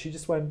at?" And she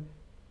just went,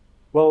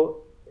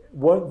 "Well,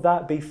 won't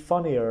that be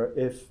funnier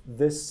if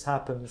this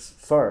happens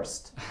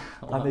first?"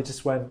 Wow. And they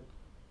just went,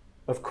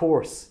 "Of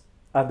course."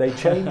 And they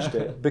changed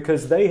it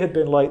because they had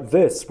been like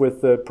this with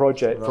the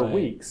project for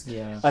weeks.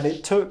 Yeah. And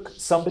it took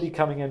somebody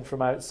coming in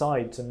from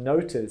outside to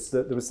notice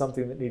that there was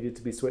something that needed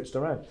to be switched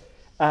around.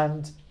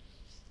 And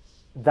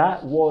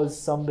that was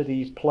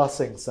somebody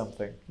plussing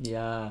something.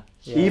 Yeah.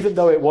 Even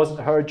though it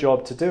wasn't her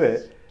job to do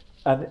it.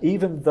 And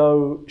even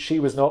though she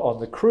was not on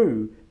the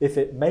crew, if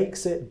it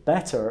makes it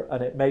better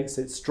and it makes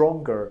it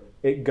stronger,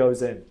 it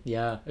goes in.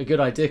 Yeah, a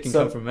good idea can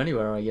come from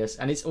anywhere, I guess.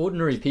 And it's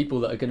ordinary people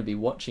that are going to be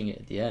watching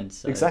it at the end.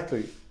 So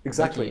exactly.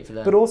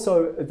 But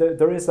also,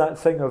 there is that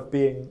thing of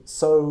being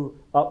so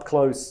up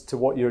close to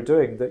what you're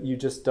doing that you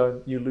just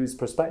you lose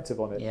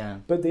perspective on it. Yeah.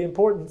 But the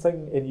important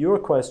thing in your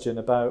question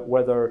about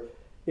whether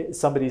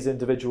somebody's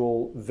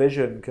individual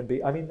vision can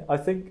be. I mean, I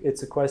think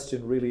it's a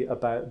question really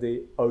about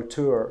the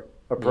auteur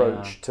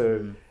approach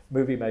to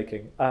movie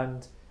making,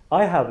 and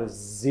I have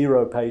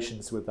zero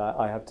patience with that,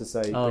 I have to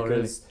say, because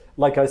really?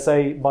 like I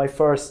say, my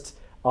first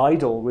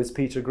idol was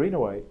Peter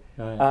Greenaway,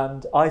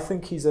 and I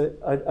think he's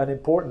an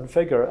important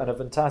figure and a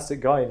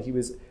fantastic guy, and he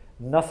was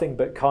nothing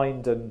but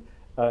kind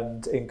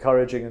and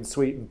encouraging and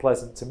sweet and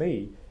pleasant to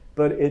me.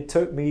 But it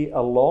took me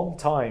a long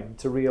time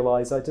to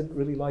realize I didn't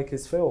really like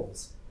his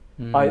films.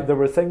 There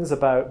were things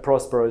about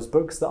Prospero's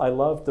books that I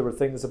loved. There were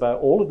things about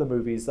all of the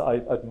movies that I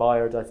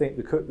admired. I think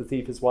The Cook, the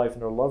Thief, His Wife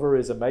and Her Lover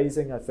is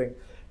amazing. I think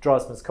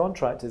Draftsman's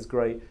Contract is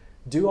great.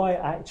 Do I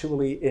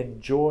actually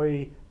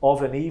enjoy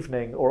of an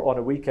evening or on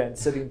a weekend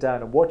sitting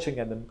down and watching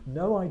them?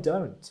 No, I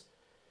don't.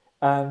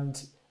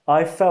 And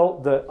I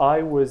felt that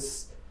I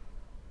was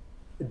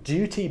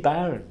duty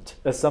bound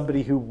as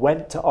somebody who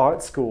went to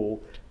art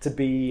school to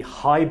be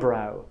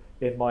highbrow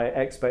in my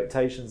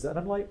expectations. And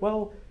I'm like,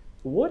 well,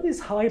 what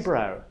is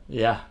highbrow?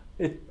 Yeah.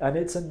 And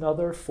it's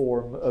another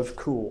form of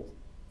cool.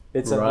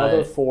 It's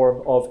another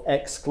form of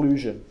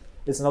exclusion.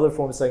 It's another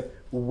form of saying,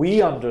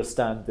 we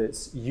understand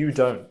this, you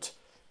don't.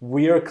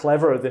 We're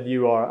cleverer than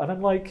you are. And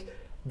I'm like,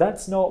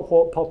 that's not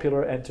what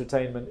popular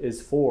entertainment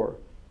is for.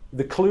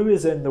 The clue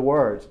is in the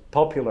word,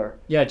 popular.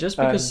 Yeah, just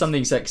because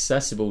something's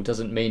accessible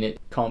doesn't mean it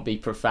can't be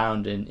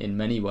profound in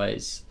many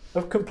ways.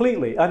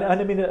 Completely. And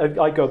I mean,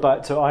 I go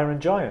back to Iron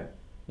Giant.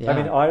 Yeah. I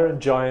mean, Iron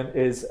Giant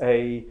is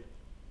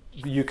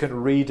you can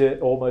read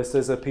it almost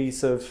as a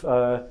piece of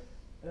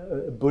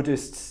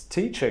Buddhist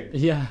teaching.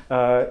 Yeah.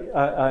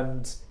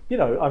 And, you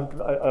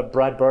know,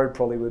 Brad Bird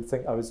probably would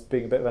think I was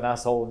being a bit of an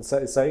asshole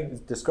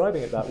and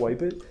describing it that way,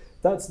 but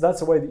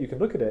that's a way that you can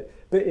look at it.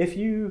 But if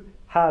you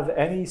have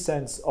any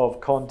sense of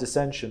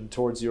condescension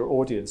towards your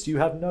audience, you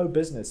have no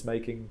business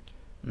making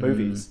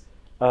movies,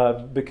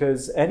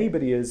 because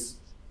anybody is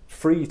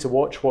free to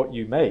watch what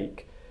you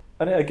make.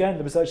 And again,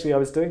 I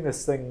was doing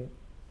this thing,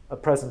 a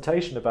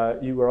presentation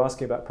about, you were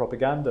asking about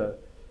propaganda,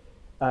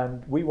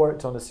 and we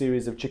worked on a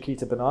series of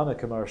Chiquita Banana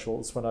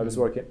commercials when I was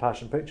working at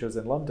Passion Pictures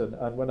in London.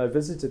 And when I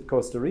visited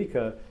Costa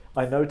Rica,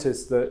 I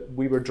noticed that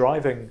we were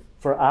driving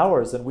for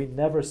hours and we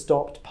never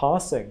stopped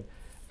passing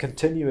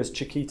continuous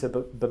Chiquita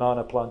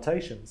banana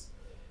plantations.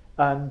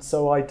 And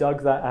so I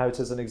dug that out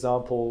as an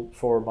example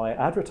for my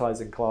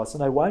advertising class,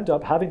 and I wound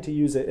up having to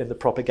use it in the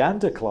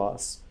propaganda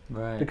class.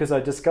 Right. Because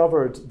I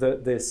discovered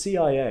that the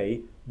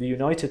CIA, the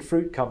United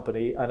Fruit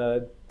Company, and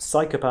a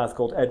psychopath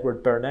called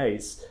Edward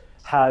Bernays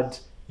had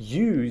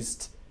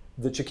used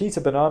the Chiquita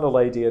Banana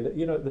Lady. And,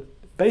 you know,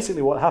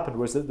 basically what happened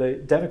was that the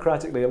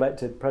democratically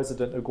elected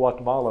president of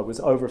Guatemala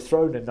was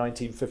overthrown in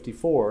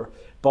 1954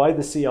 by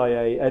the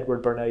CIA,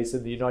 Edward Bernays,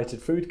 and the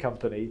United Fruit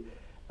Company.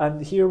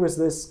 And here was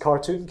this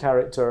cartoon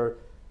character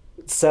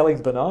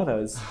selling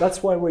bananas.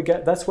 That's where we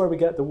get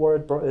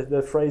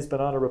the phrase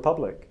 "banana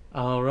republic."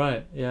 Oh,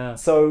 right, yeah.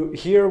 So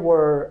here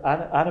were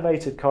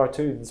animated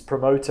cartoons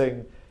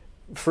promoting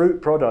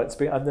fruit products,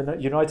 and the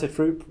United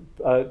Fruit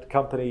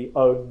Company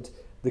owned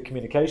the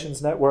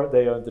communications network,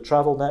 they owned the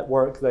travel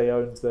network, they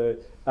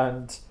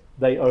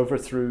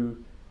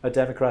overthrew a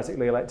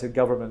democratically elected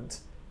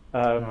government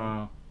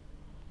on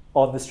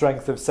the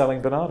strength of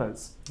selling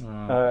bananas.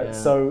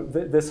 So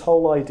this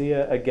whole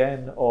idea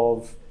again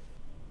of,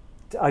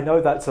 I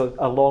know that's a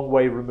long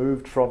way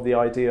removed from the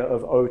idea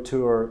of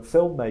auteur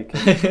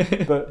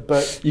filmmaking,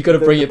 but you got to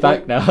bring it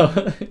back now.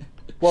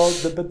 Well,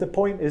 but the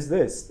point is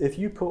this: if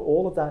you put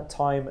all of that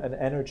time and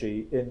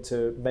energy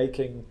into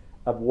making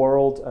a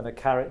world and a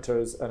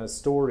characters and a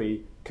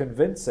story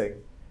convincing,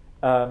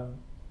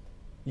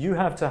 you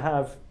have to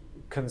have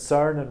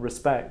concern and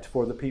respect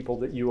for the people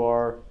that you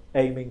are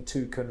aiming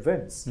to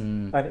convince.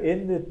 And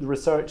in the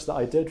research that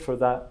I did for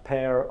that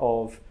pair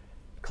of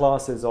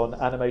classes on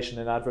animation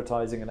in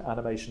advertising and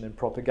animation in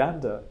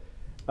propaganda,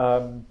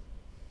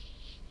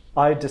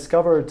 I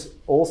discovered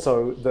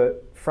also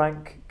that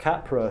Frank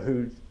Capra,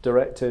 who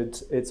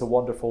directed It's a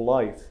Wonderful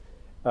Life,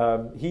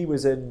 he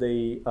was in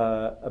the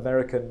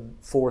American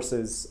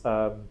Forces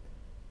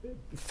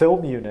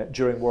film unit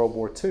during World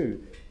War II,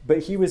 but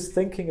he was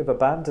thinking of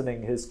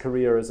abandoning his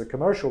career as a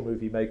commercial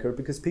movie maker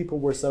because people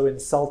were so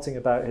insulting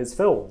about his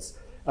films,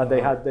 and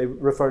they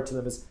referred to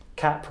them as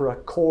Capra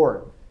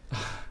corn.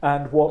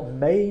 And what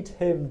made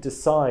him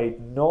decide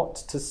not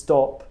to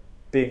stop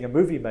being a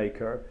movie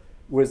maker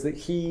was that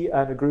he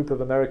and a group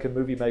of American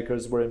movie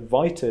makers were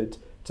invited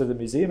to the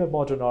Museum of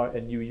Modern Art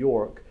in New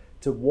York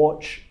to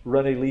watch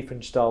René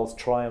Liefenstahl's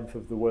Triumph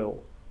of the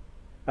Will.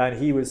 And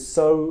he was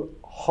so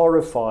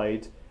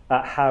horrified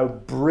at how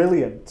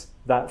brilliant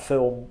that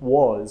film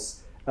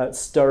was at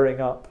stirring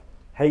up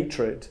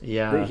hatred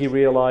that he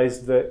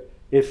realized that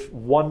if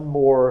one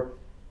more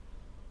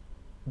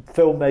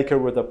filmmaker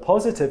with a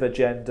positive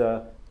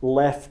agenda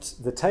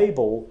left the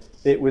table,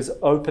 it was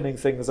opening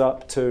things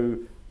up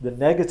to the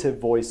negative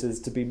voices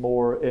to be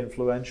more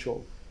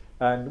influential.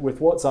 And with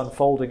what's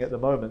unfolding at the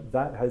moment,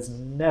 that has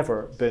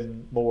never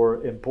been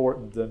more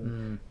important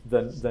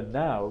than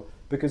now,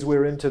 because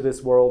we're into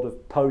this world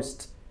of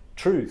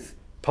post-truth.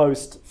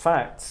 post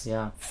facts,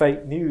 Yeah.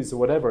 fake news or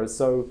whatever.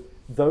 So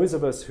those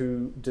of us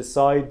who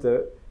decide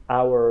that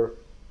our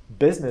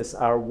business,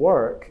 our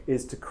work,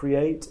 is to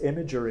create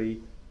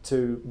imagery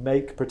to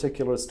make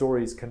particular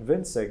stories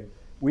convincing,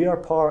 we are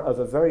part of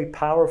a very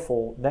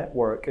powerful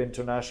network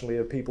internationally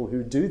of people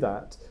who do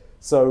that.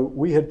 So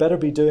we had better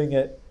be doing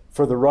it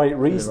for the right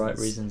reasons. For the right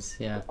reasons,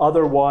 yeah.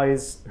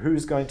 Otherwise,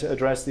 who's going to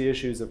address the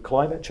issues of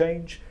climate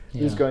change?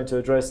 Yeah. Who's going to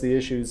address the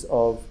issues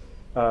of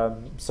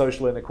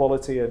social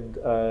inequality and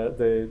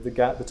the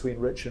gap between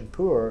rich and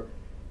poor?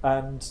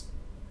 And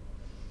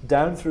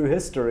down through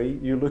history,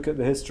 you look at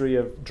the history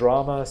of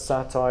drama,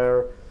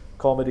 satire,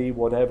 comedy,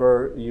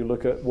 whatever, you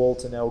look at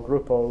Walt and El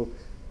Grupo,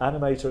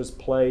 animators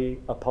play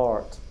a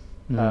part.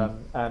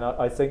 And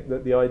I think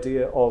that the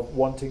idea of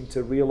wanting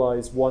to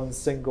realize one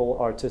single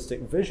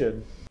artistic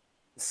vision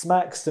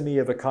smacks to me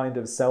of a kind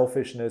of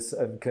selfishness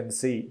and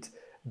conceit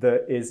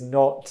that is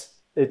not,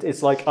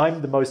 it's like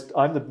I'm the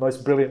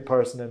most brilliant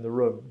person in the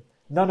room.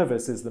 None of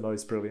us is the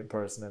most brilliant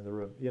person in the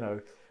room. You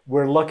know,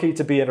 we're lucky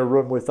to be in a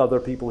room with other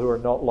people who are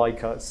not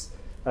like us.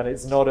 And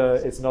it's not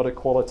a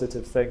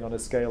qualitative thing on a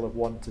scale of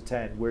 1 to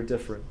 10. We're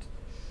different.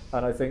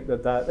 And I think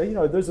that you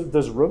know,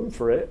 there's room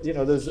for it. You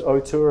know, there's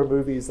auteur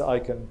movies that I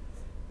can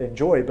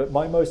enjoy, but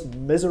my most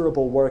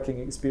miserable working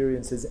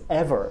experiences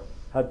ever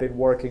have been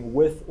working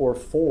with or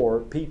for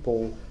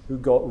people who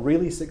got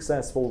really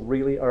successful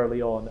really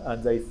early on,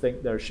 and they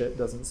think their shit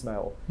doesn't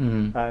smell.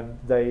 And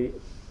they,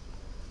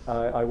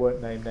 I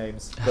won't name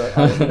names, but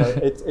you know,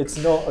 it's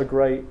not a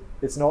great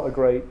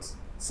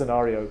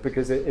scenario,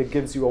 because it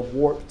gives you a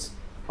warped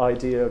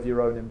idea of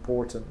your own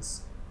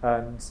importance,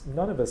 and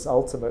none of us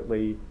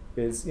ultimately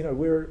is, you know,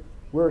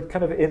 we're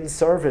kind of in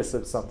service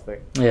of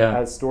something.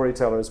 As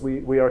storytellers,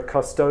 we are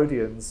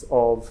custodians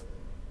of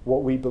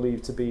what we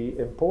believe to be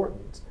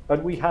important,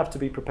 and we have to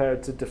be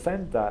prepared to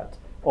defend that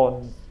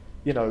on,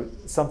 you know,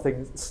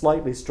 something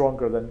slightly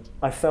stronger than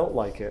I felt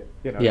like it,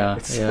 you know.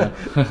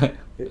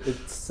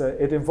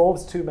 It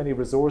involves too many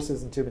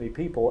resources and too many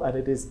people, and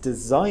it is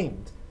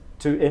designed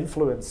to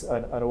influence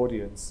an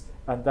audience,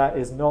 and that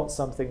is not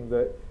something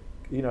that,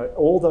 you know,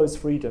 all those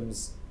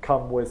freedoms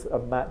come with a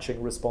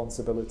matching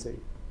responsibility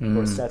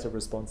or set of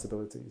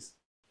responsibilities.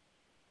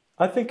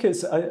 I think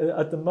it's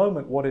at the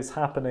moment what is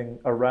happening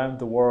around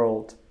the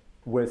world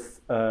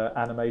with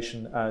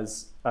animation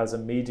as a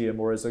medium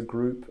or as a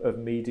group of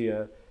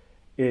media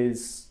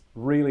is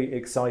really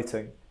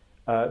exciting.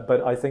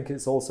 But I think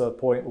it's also a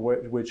point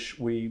which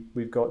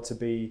we've got to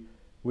be,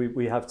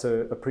 we have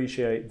to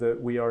appreciate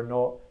that we are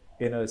not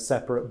in a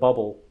separate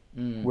bubble.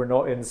 We're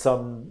not in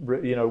some,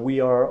 you know,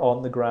 we are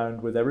on the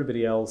ground with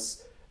everybody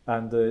else,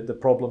 and the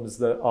problems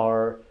that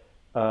are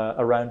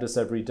around us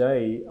every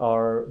day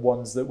are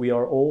ones that we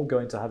are all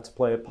going to have to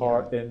play a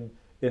part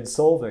in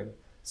solving.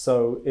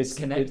 So it's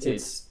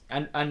connected,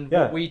 and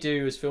what we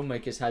do as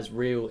filmmakers has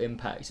real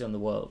impact on the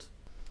world.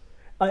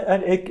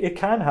 And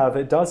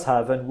it does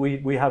have, and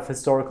we have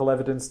historical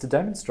evidence to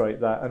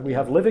demonstrate that, and we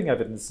have living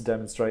evidence to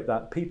demonstrate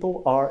that.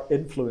 People are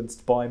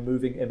influenced by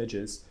moving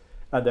images,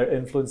 and they're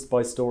influenced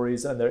by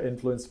stories, and they're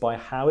influenced by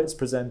how it's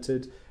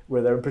presented,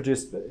 where they're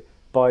produced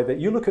by that.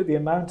 You look at the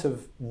amount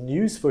of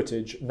news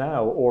footage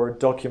now, or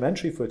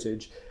documentary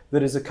footage,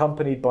 that is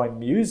accompanied by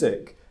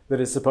music that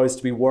is supposed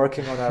to be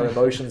working on our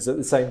emotions at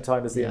the same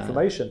time as the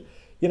information.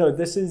 You know,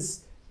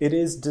 it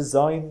is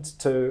designed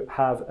to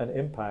have an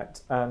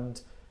impact,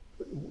 and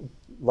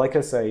like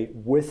I say,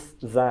 with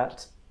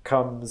that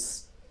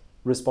comes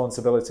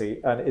responsibility.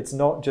 And it's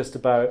not just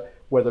about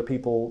whether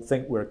people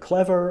think we're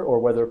clever, or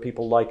whether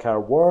people like our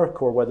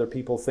work, or whether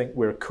people think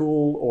we're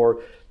cool,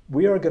 or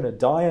we are going to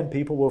die and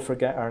people will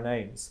forget our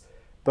names.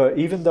 But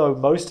even though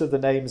most of the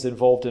names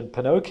involved in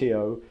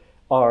Pinocchio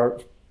are,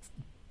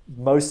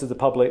 most of the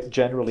public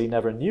generally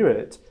never knew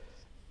it,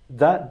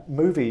 that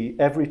movie,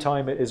 every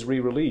time it is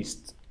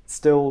re-released,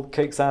 still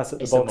kicks ass at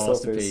the box office.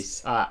 It's a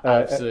masterpiece. I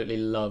absolutely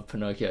love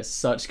Pinocchio. It's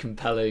such a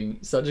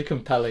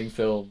compelling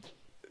film.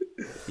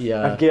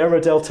 Yeah. And Guillermo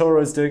del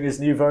Toro is doing his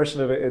new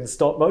version of it in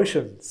stop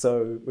motion,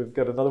 so we've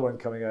got another one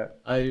coming out.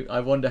 I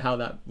wonder how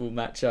that will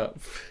match up.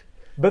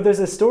 But there's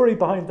a story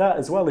behind that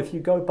as well. If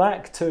you go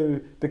back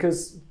to,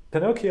 because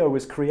Pinocchio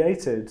was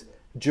created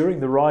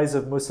during the rise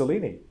of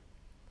Mussolini.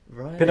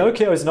 Right.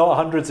 Pinocchio is not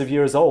hundreds of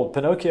years old.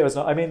 Pinocchio is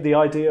not, I mean, the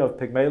idea of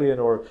Pygmalion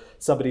or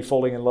somebody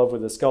falling in love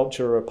with a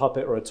sculpture or a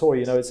puppet or a toy,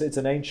 you know, it's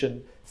an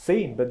ancient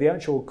theme. But the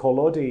actual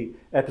Collodi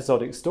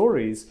episodic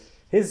stories,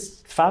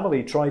 his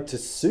family tried to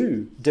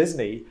sue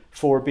Disney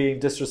for being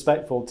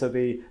disrespectful to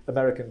the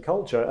American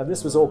culture. And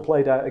this was all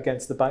played out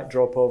against the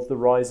backdrop of the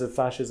rise of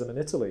fascism in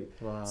Italy.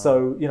 Wow.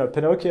 So, you know,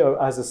 Pinocchio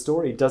as a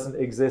story doesn't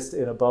exist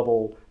in a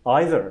bubble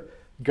either.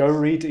 Go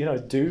read, you know,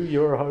 do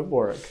your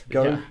homework.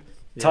 Go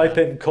type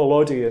in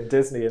Collodi and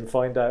Disney and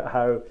find out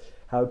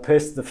how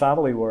pissed the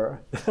family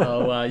were.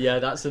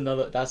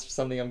 That's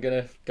something I'm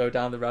gonna go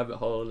down the rabbit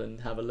hole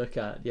and have a look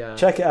at. Yeah,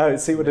 check it out,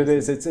 see what it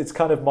is. It's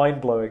kind of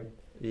mind-blowing.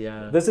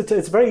 Yeah,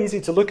 it's very easy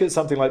to look at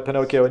something like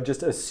Pinocchio and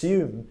just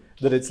assume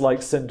that it's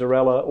like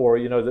Cinderella, or,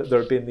 you know, that there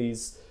have been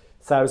these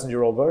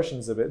 1,000-year-old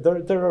versions of it.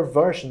 There are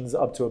versions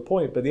up to a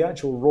point, but the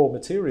actual raw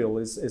material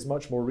is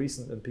much more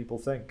recent than people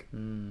think.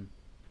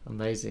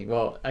 Amazing.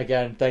 Well,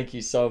 again, thank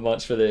you so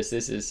much for this.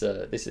 This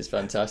is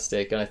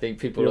fantastic, and I think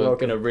people are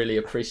going to really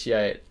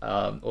appreciate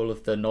all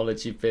of the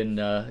knowledge you've been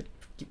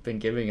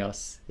giving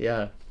us.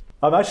 Yeah.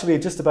 I'm actually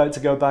just about to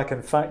go back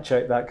and fact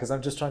check that, because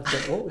I'm just trying to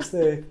think,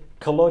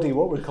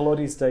 what were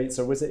Collodi's dates,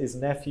 or was it his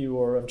nephew,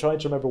 or I'm trying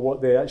to remember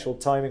what the actual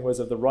timing was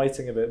of the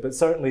writing of it, but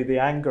certainly the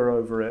anger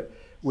over it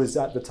was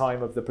at the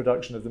time of the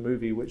production of the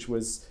movie, which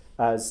was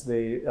as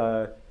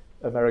the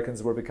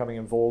Americans were becoming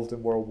involved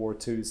in World War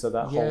II. So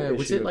that whole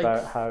issue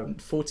about how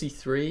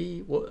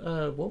 43.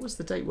 What was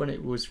the date when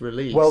it was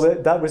released? Well,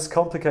 that was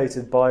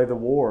complicated by the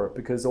war,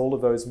 because all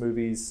of those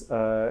movies.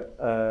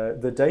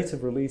 The date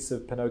of release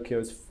of Pinocchio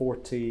is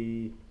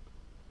 40.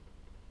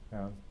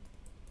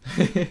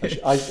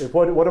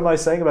 What am I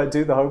saying about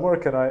do the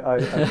homework? And I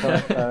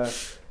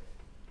can't.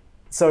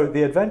 So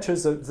the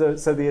Adventures of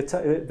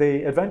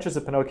the Adventures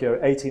of Pinocchio,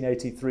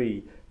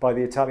 1883, by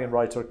the Italian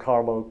writer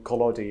Carlo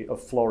Collodi of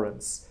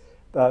Florence.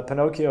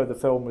 Pinocchio, the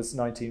film, was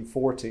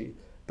 1940,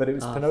 but it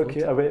was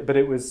Pinocchio. 40. But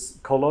it was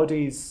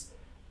Collodi's.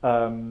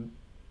 I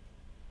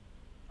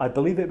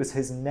believe it was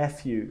his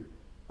nephew,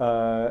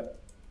 who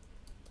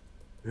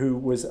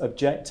was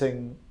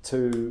objecting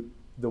to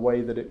the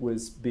way that it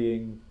was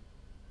being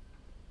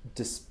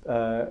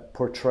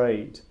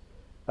portrayed.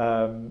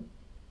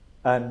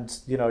 And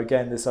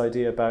again, this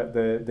idea about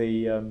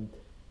the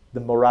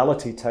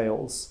morality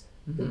tales,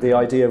 the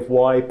idea of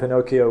why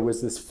Pinocchio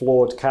was this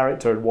flawed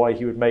character and why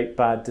he would make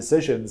bad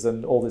decisions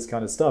and all this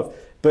kind of stuff.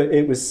 But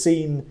it was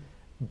seen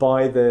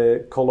by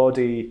the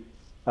Collodi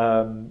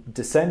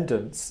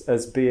descendants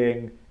as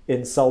being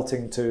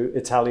insulting to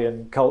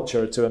Italian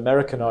culture, to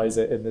Americanize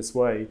it in this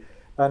way.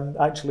 And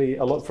actually,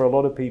 for a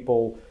lot of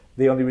people,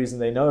 the only reason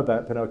they know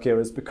about Pinocchio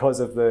is because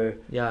of the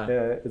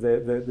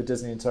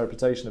Disney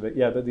interpretation of it.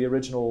 Yeah, but the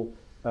original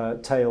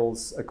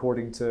tales,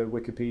 according to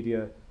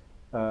Wikipedia,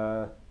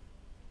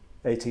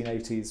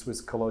 1880s was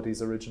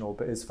Collodi's original,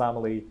 but his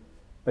family,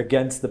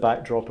 against the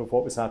backdrop of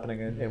what was happening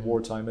in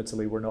wartime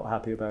Italy, were not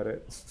happy about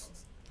it.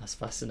 That's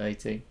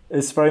fascinating.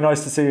 It's very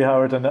nice to see you,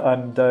 Howard,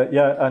 and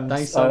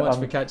thanks so much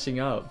for catching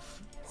up.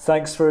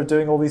 Thanks for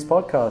doing all these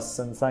podcasts,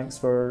 and thanks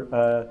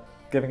for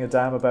giving a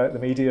damn about the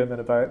medium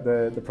and about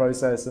the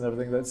process and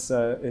everything.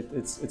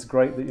 It's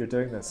great that you're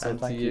doing this. So and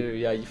thank to you,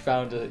 you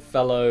found a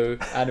fellow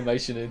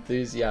animation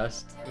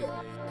enthusiast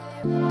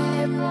with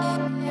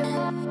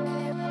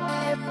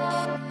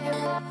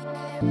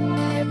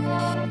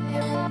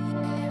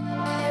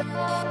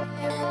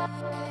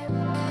me.